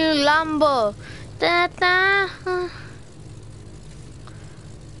brand new Lambo. Da da.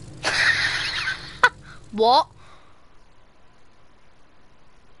 What?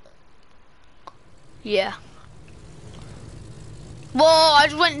 Yeah. Whoa, I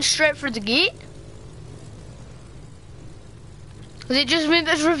just went straight for the gate. Does it just mean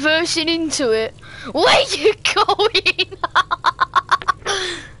that's reversing into it? Where you going?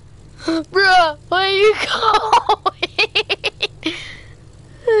 Bruh, where you going?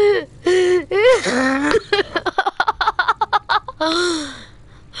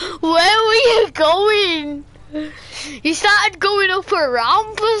 Where were you going? You started going up a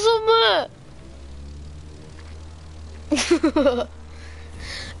ramp or something?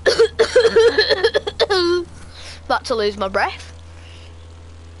 About to lose my breath.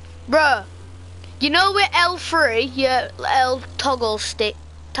 Bruh, you know with L3, your L toggle stick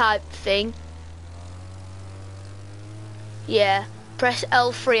type thing? Yeah, press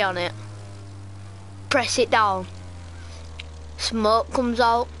L3 on it. Press it down. Smoke comes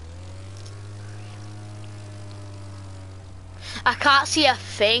out. I can't see a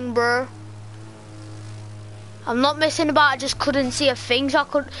thing, bro. I'm not messing about, I just couldn't see a thing, so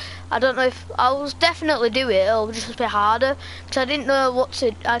I don't know if, I will definitely do it, it'll just be harder, because I didn't know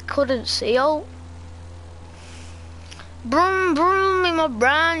I couldn't see out. Broom broom in my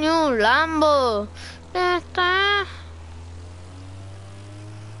brand new Lambo. Da, da.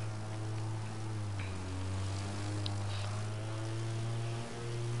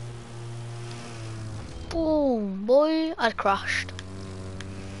 Boom, boy, I crashed.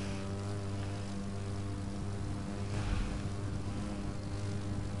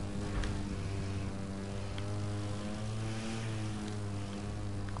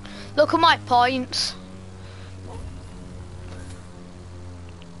 Look at my points.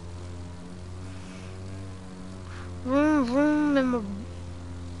 Vroom vroom in my...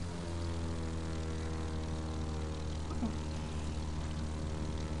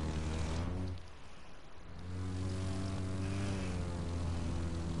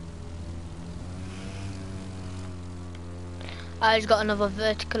 I just got another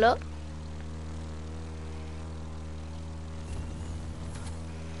vertical up.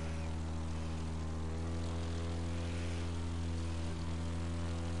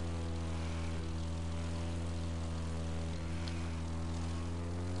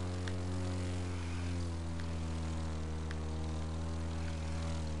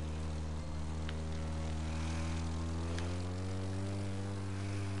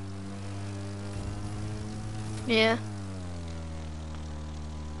 Yeah.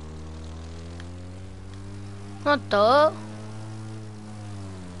 Not that.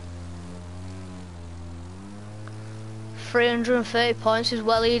 330 points is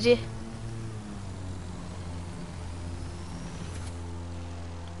well easy.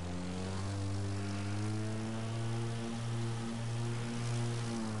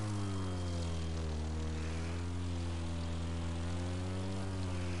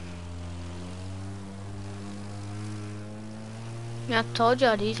 Yeah, I told you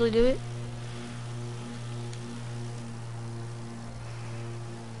I'd easily do it.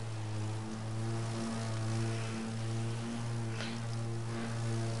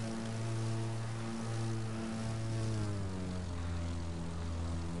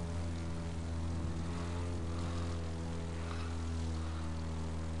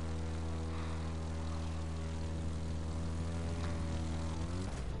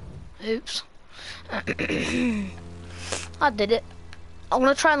 Oops. I did it. I'm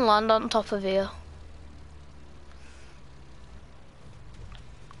gonna try and land on top of here.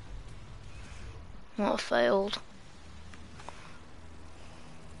 Oh, I failed.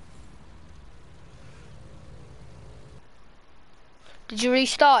 Did you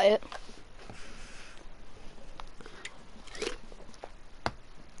restart it?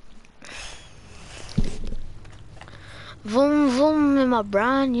 Vroom vroom in my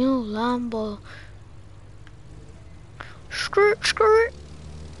brand new Lambo. Skirt skirt.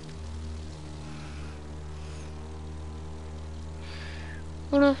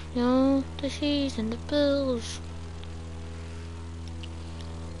 Wanna know the C's and the bills.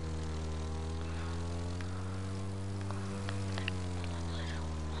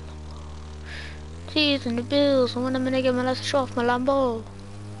 C's and the bills, and when I'm gonna get my last show off my Lambo.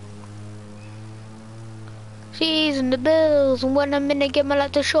 C's and the bills, and when I'm gonna get my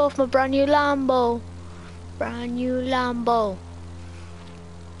last show off my brand new Lambo. Brand new Lambo.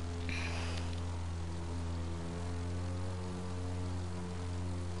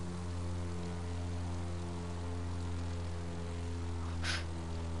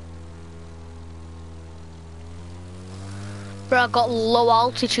 Bro, I got low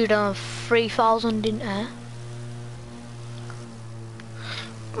altitude and 3,000 in air.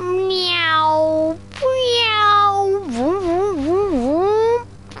 Meow, meow, vroom, vroom, vroom,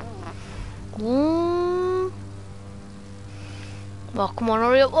 vroom. Oh, come on,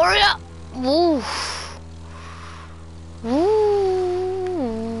 hurry up, hurry up! Woo. Woo.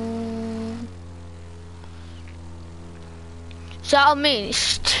 So I mean,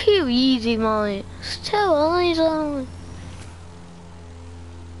 it's too easy, mate. It's too easy.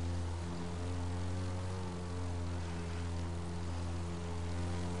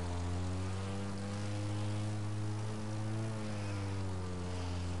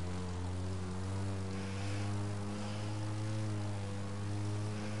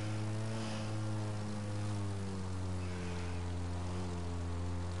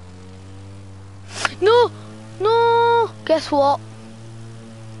 No, no. Guess what?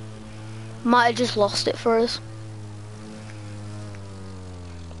 Might have just lost it for us.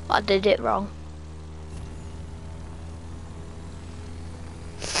 I did it wrong.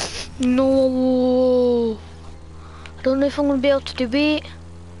 No. I don't know if I'm gonna be able to do it.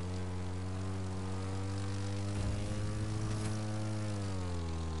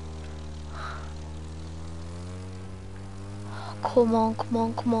 Come on, come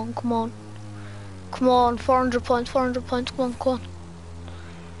on, come on, come on. Come on, 400 points, 400 points, come on, come on.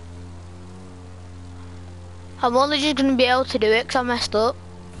 I'm only just gonna be able to do it because I messed up.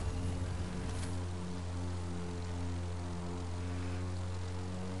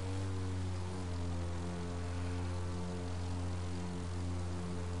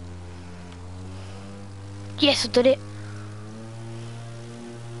 Yes, I did it.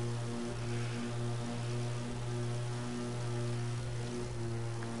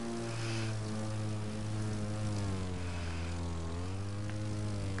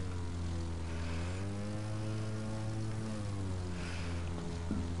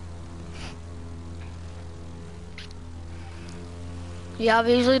 Yeah, I've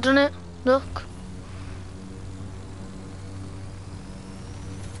easily done it. Look.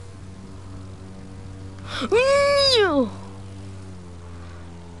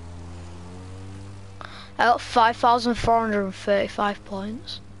 I got 5,435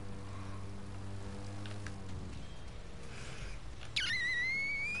 points.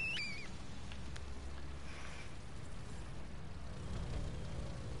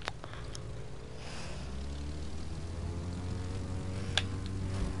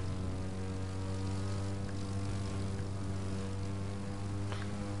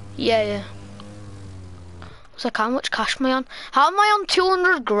 Yeah. It's like, how much cash am I on? How am I on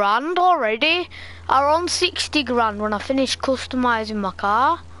 200 grand already? I was on 60 grand when I finished customizing my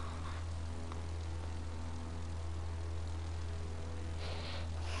car.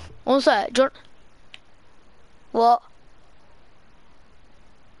 One sec, what?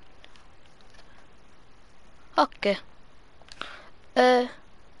 Okay.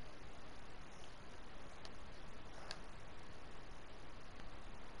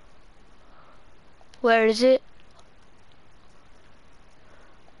 Where is it?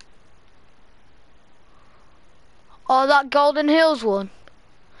 Oh, that Golden Hills one.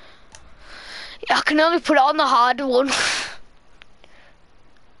 I can only put it on the hard one.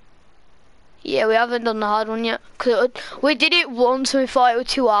 Yeah, we haven't done the hard one yet. Cause we did it once and we thought it was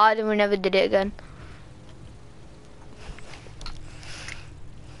too hard and we never did it again.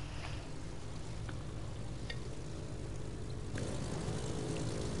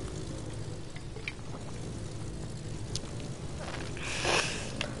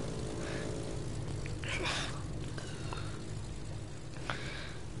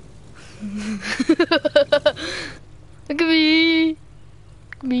 Look at me. Look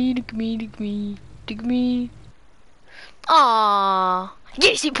at me, look at me, look at me, look at me. Aww.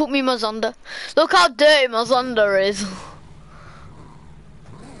 Yes, it put me in my Zonda. Look how dirty my Zonda is.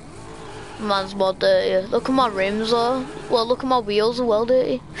 Man's more dirty. Look at my rims though. Well, look at my wheels are well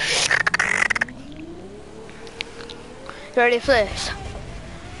dirty. You ready for this?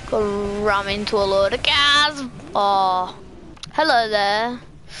 Go ram into a load of cars. Oh. Hello there.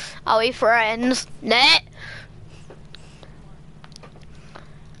 Are we friends? Nah.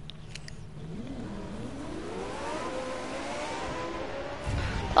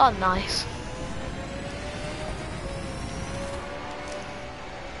 Oh, nice.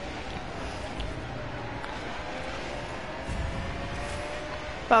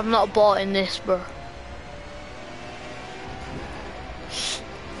 But I'm not bought in this, bro.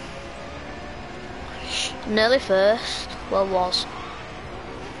 Nearly first. Well, was.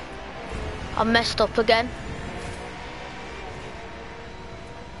 I messed up again.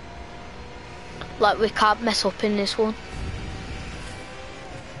 Like, we can't mess up in this one.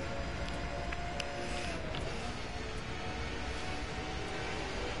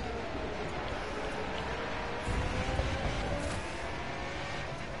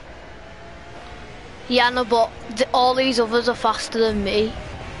 Yeah, no, but all these others are faster than me.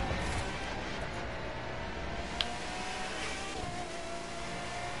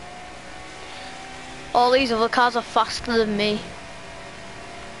 All these other cars are faster than me.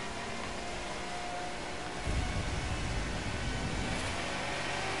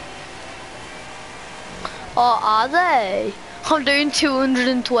 Oh, are they? I'm doing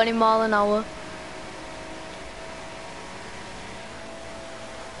 220 mile an hour.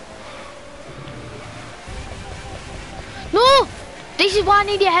 No! This is why I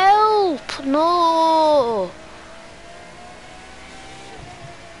need your help! No!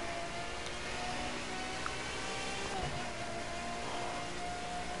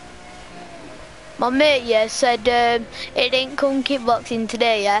 My mate, yeah, said it ain't come kickboxing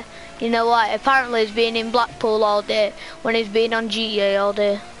today, yeah? You know why? Apparently he's been in Blackpool all day when he's been on GTA all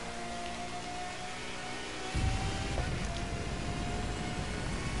day.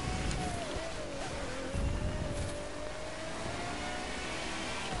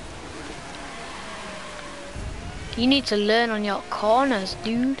 You need to learn on your corners,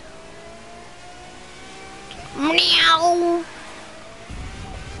 dude. Meow!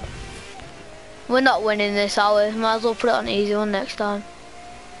 We're not winning this, are we? Might as well put it on easy one next time.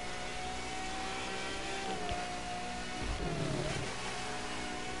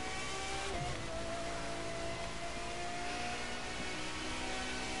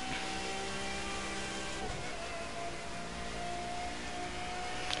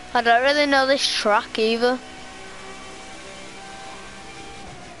 I don't really know this track either.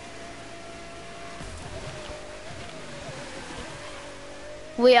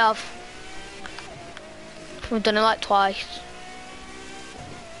 We have. We've done it like twice.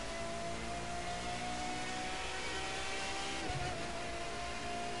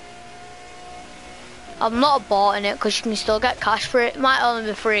 I'm not bought in it because you can still get cash for it. It might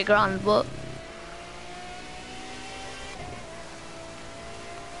only be £3 but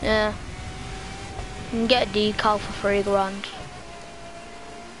yeah. You can get a decal for £3.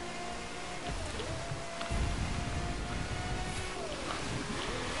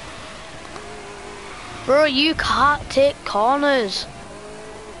 Bro, you can't take corners.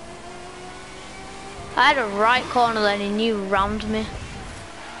 I had a right corner then and you rammed me.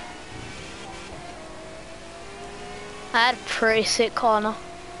 I had a pretty sick corner.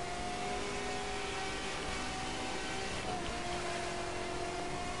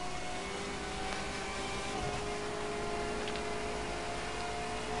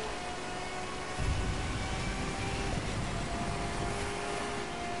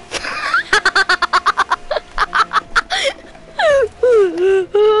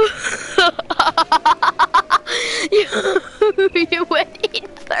 You went in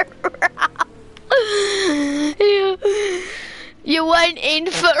for you went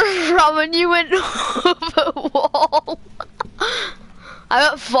in for a ram and you went over the wall. I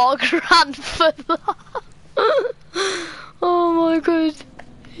got £4 for that. Oh my god.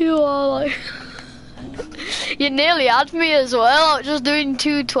 You are like you nearly had me as well. I was just doing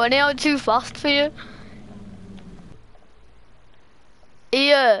 220, I was too fast for you.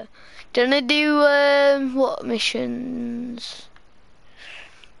 Yeah. Do you wanna do what missions?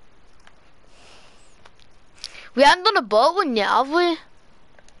 We haven't done a boat one yet, have we?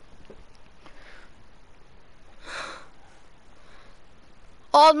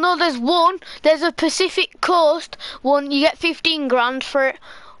 Oh no, there's one. There's a Pacific Coast one. You get £15 for it.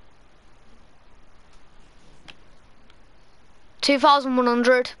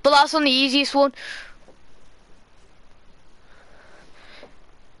 2,100, but that's on the easiest one.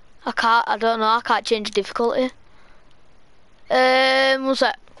 I don't know, I can't change the difficulty. What's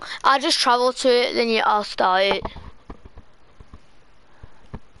that? I just travel to it, then yeah, I'll start it.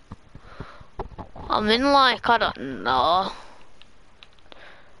 I'm in like, I don't know.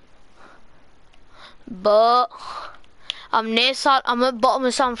 But, I'm at bottom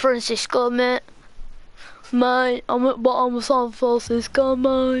of San Francisco, mate. Mate, I'm at bottom of San Francisco,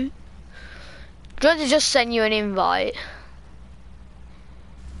 mate. Do you want to just send you an invite?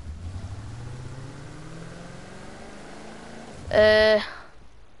 I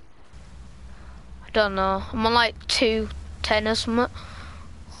don't know. I'm on like 210 or something. Are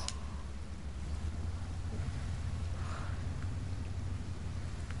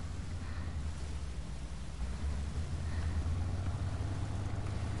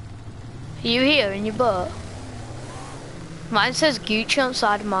you here in your boat? Mine says Gucci on the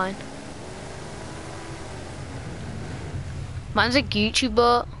side of mine. Mine's a Gucci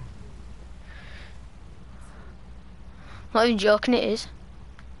boat. Not even joking, it is.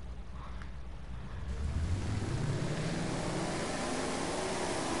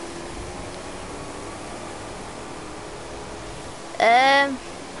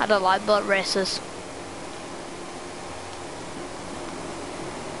 I don't like boat races.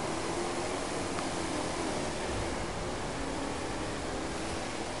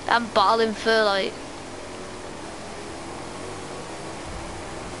 I'm battling for like...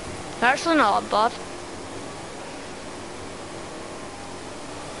 They're actually not that bad.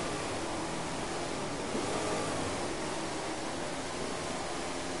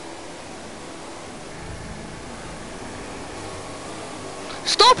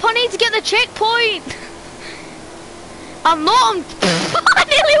 Stop, I need to get the checkpoint! I'm not, I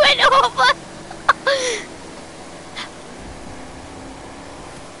nearly went over!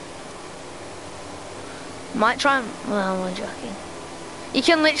 Might try and, well, I'm joking. You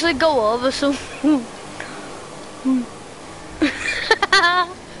can literally go over some.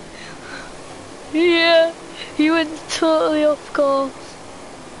 Yeah, you went totally off course.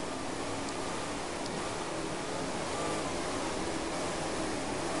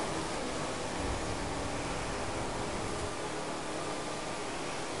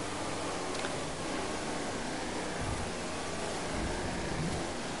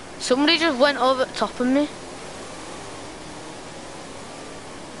 Somebody just went over the top of me.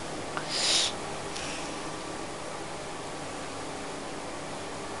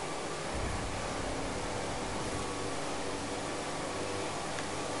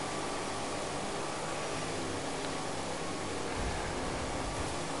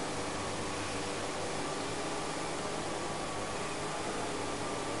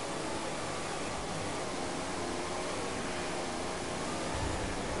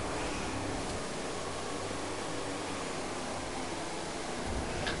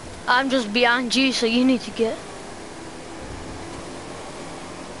 I'm just behind you, so you need to get.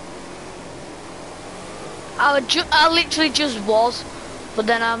 I literally just was, but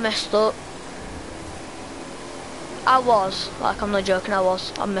then I messed up. I was, like I'm not joking,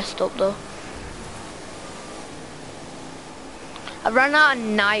 I messed up though. I ran out of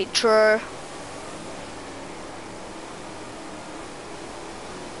nitro.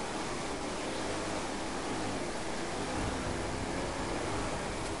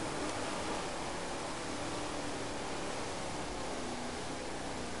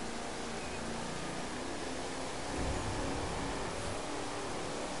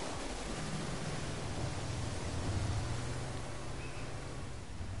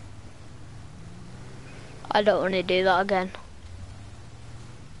 I don't want to do that again.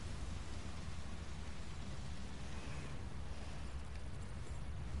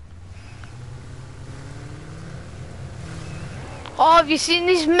 Oh, have you seen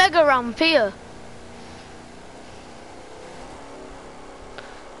this mega ramp here?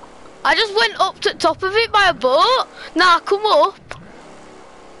 I just went up to the top of it by a boat. Nah, come up.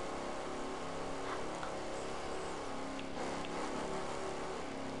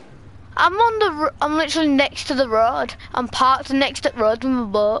 I'm literally next to the road. I'm parked next to the road with my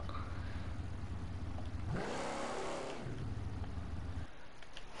boat.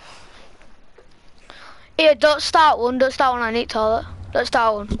 Here, don't start one, I need toilet. Don't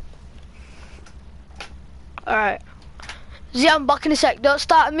start one. Alright. Zia, I'm back in a sec, don't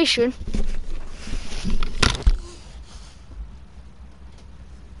start a mission.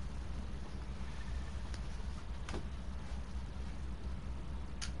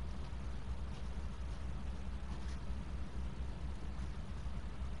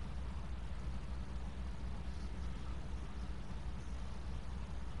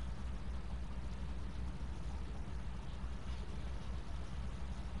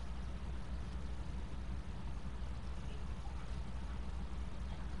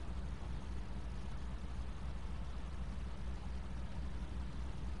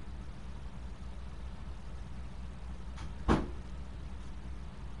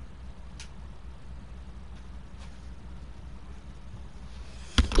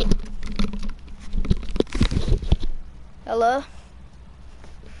 Hello?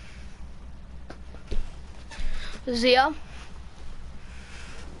 Zia?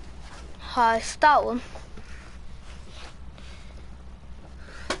 Hi, start one.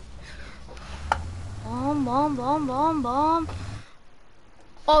 Bomb.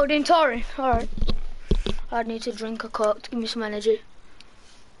 Oh, Dintori. Alright. I need to drink a Coke to give me some energy.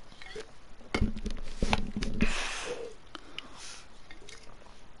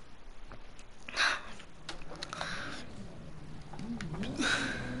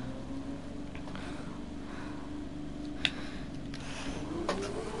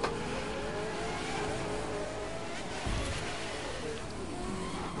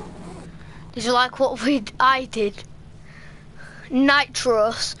 Did you like what I did?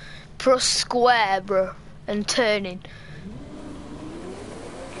 Nitros plus square, bro, and turning.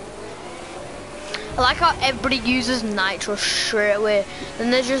 I like how everybody uses nitro straight away.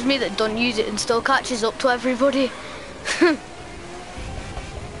 Then there's just me that don't use it and still catches up to everybody.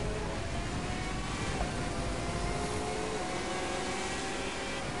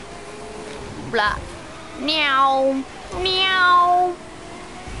 Blah. Meow. Meow.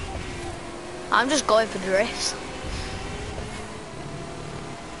 I'm just going for drifts.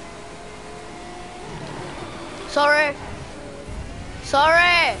 Sorry.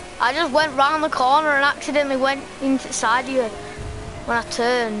 Sorry. I just went round the corner and accidentally went inside you when I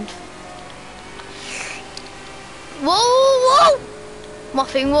turned. Whoa, whoa! My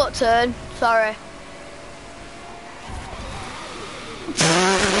thing won't turn. Sorry.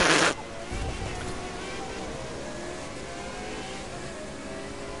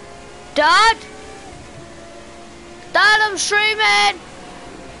 Dad? Dad, I'm streaming!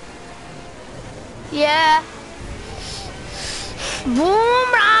 Yeah. Boom,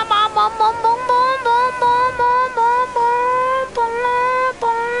 blah, blah, boom, boom, boom, boom, boom, boom, boom, boom, boom,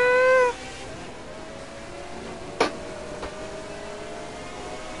 boom.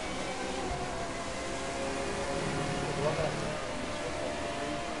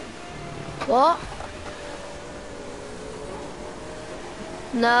 What?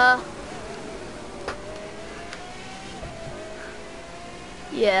 No.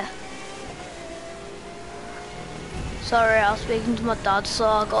 Yeah. Sorry, I was speaking to my dad, so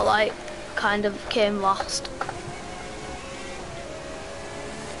I got like, kind of came last.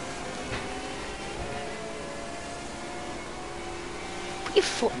 Put your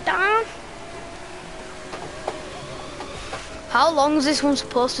foot down. How long is this one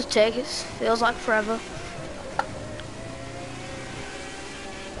supposed to take? It feels like forever.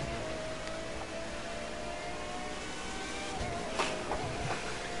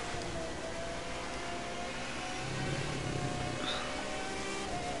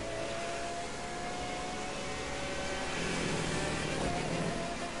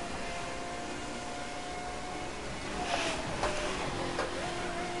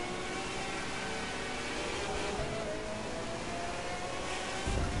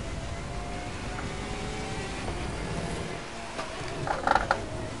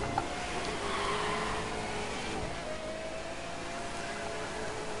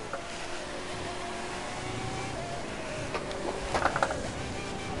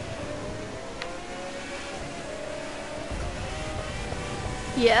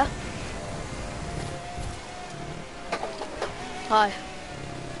 Yeah. Hi.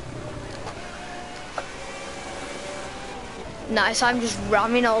 Nice, I'm just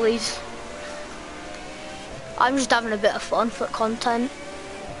ramming all these. I'm just having a bit of fun for content.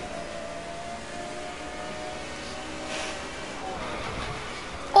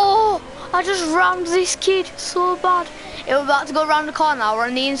 Oh, I just rammed this kid so bad. It was about to go around the corner, I were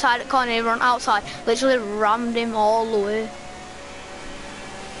on the inside of the corner, he were on outside. Literally rammed him all the way.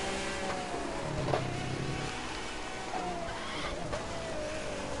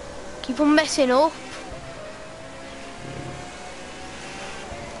 Keep on messing up.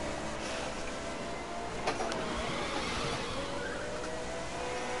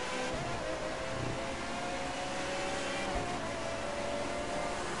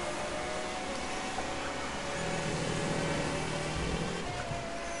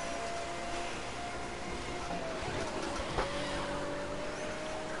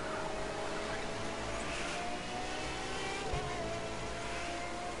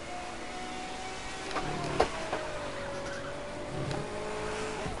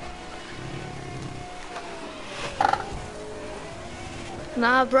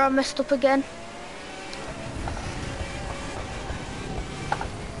 Nah, bro, I messed up again.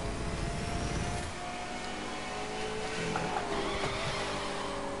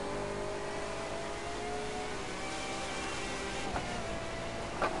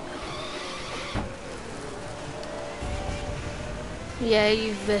 Yeah,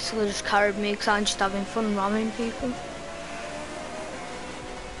 you've basically just carried me because I'm just having fun ramming people.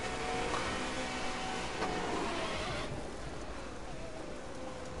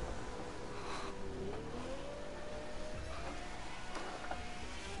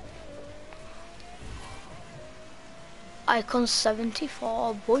 Icon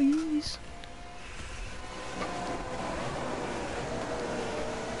 74, boys.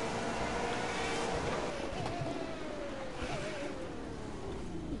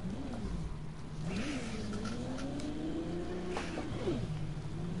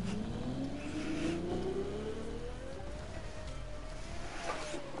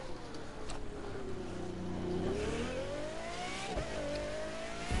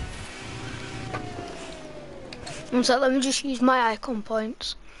 So let me just use my icon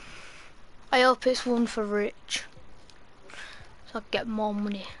points. I hope it's one for Rich, so I get more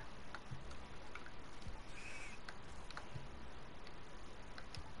money.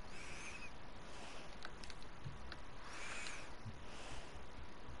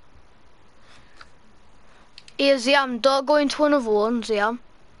 Here, Ziayam, don't go into another one, Ziayam.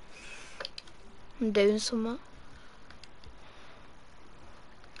 I'm doing something.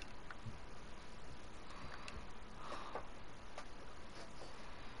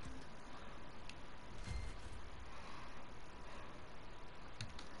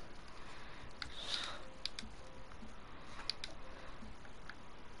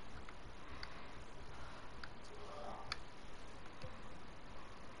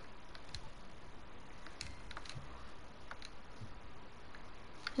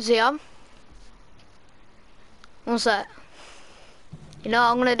 Ziayam, what's that? You know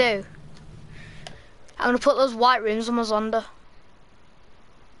what I'm gonna do? I'm gonna put those white rims on my Zonda.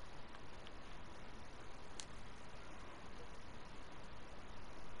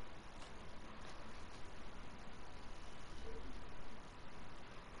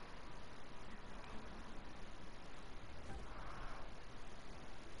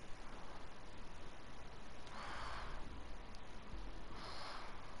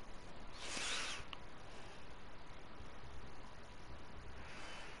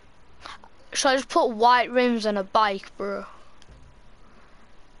 Should I just put white rims on a bike, bro?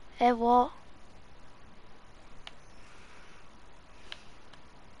 Eh, what?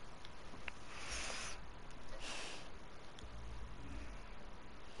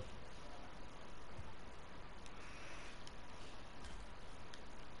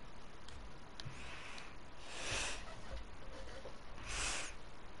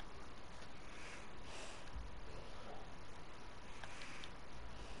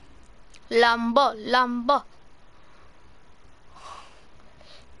 Lambo, Lambo.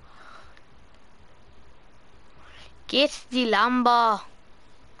 Get the Lambo.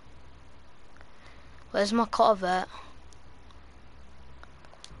 Where's my Corvette?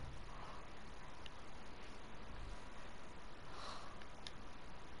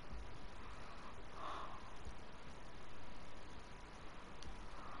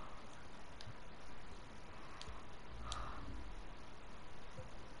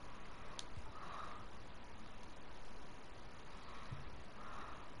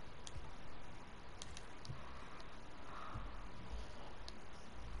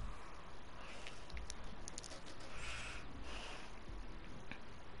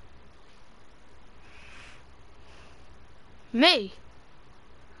 Me?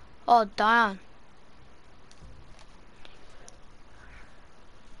 Oh, Diane.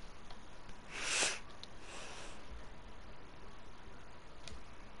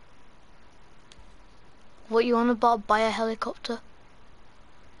 What you on about? Buy a helicopter?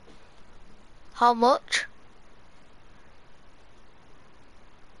 How much?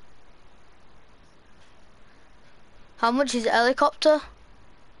 How much is a helicopter?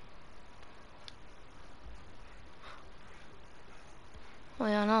 Oh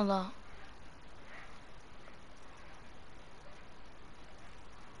yeah, I know that.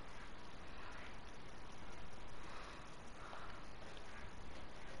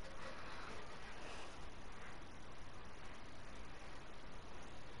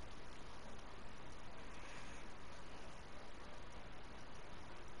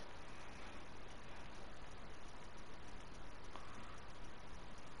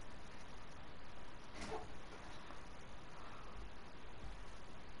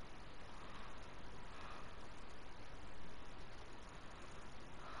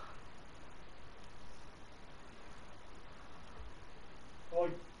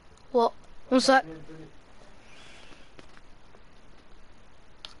 What? What's that?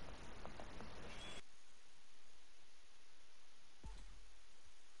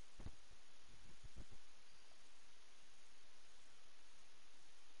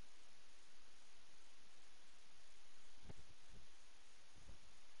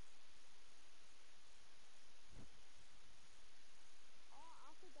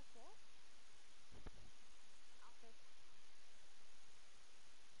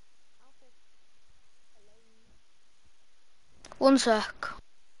 One sec.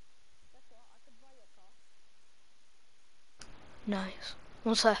 Nice.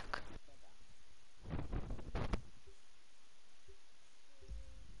 One sec.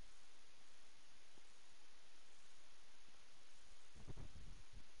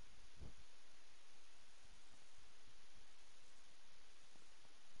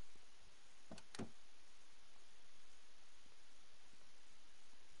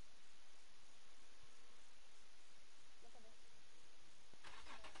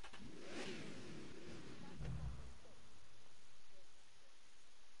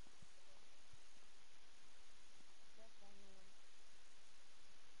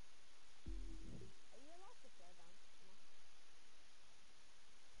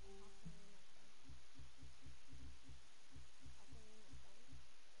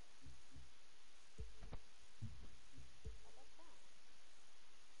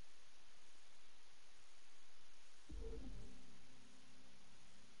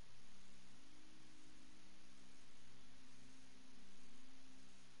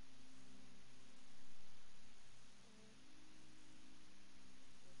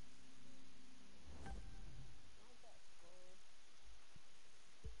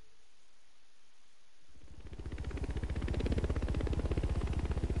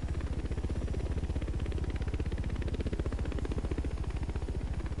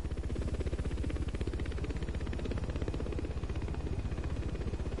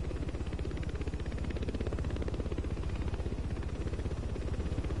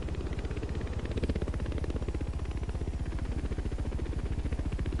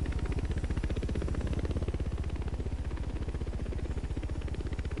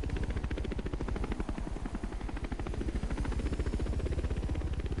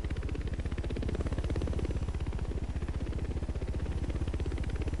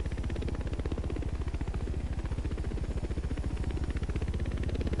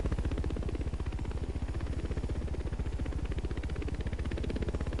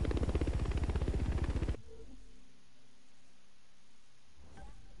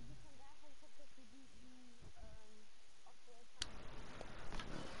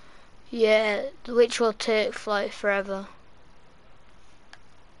 Yeah, which will take like forever.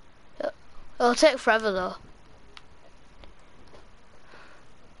 It'll take forever though.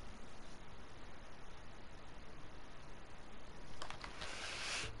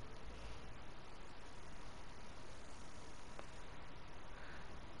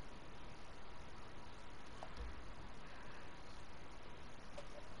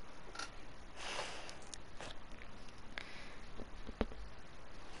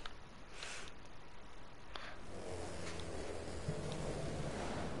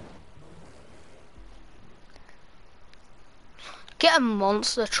 Get a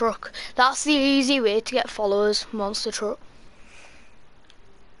monster truck. That's the easy way to get followers, monster truck.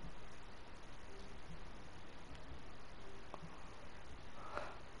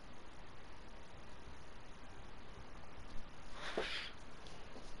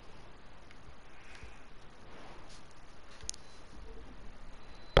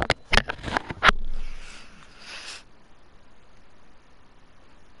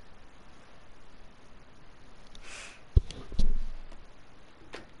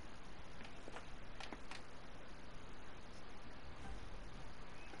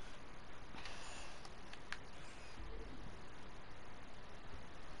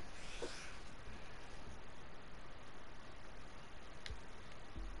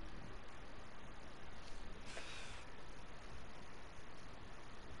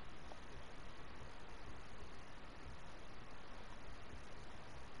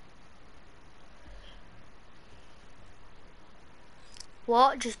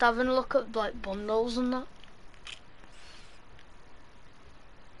 What? Just having a look at like bundles and that?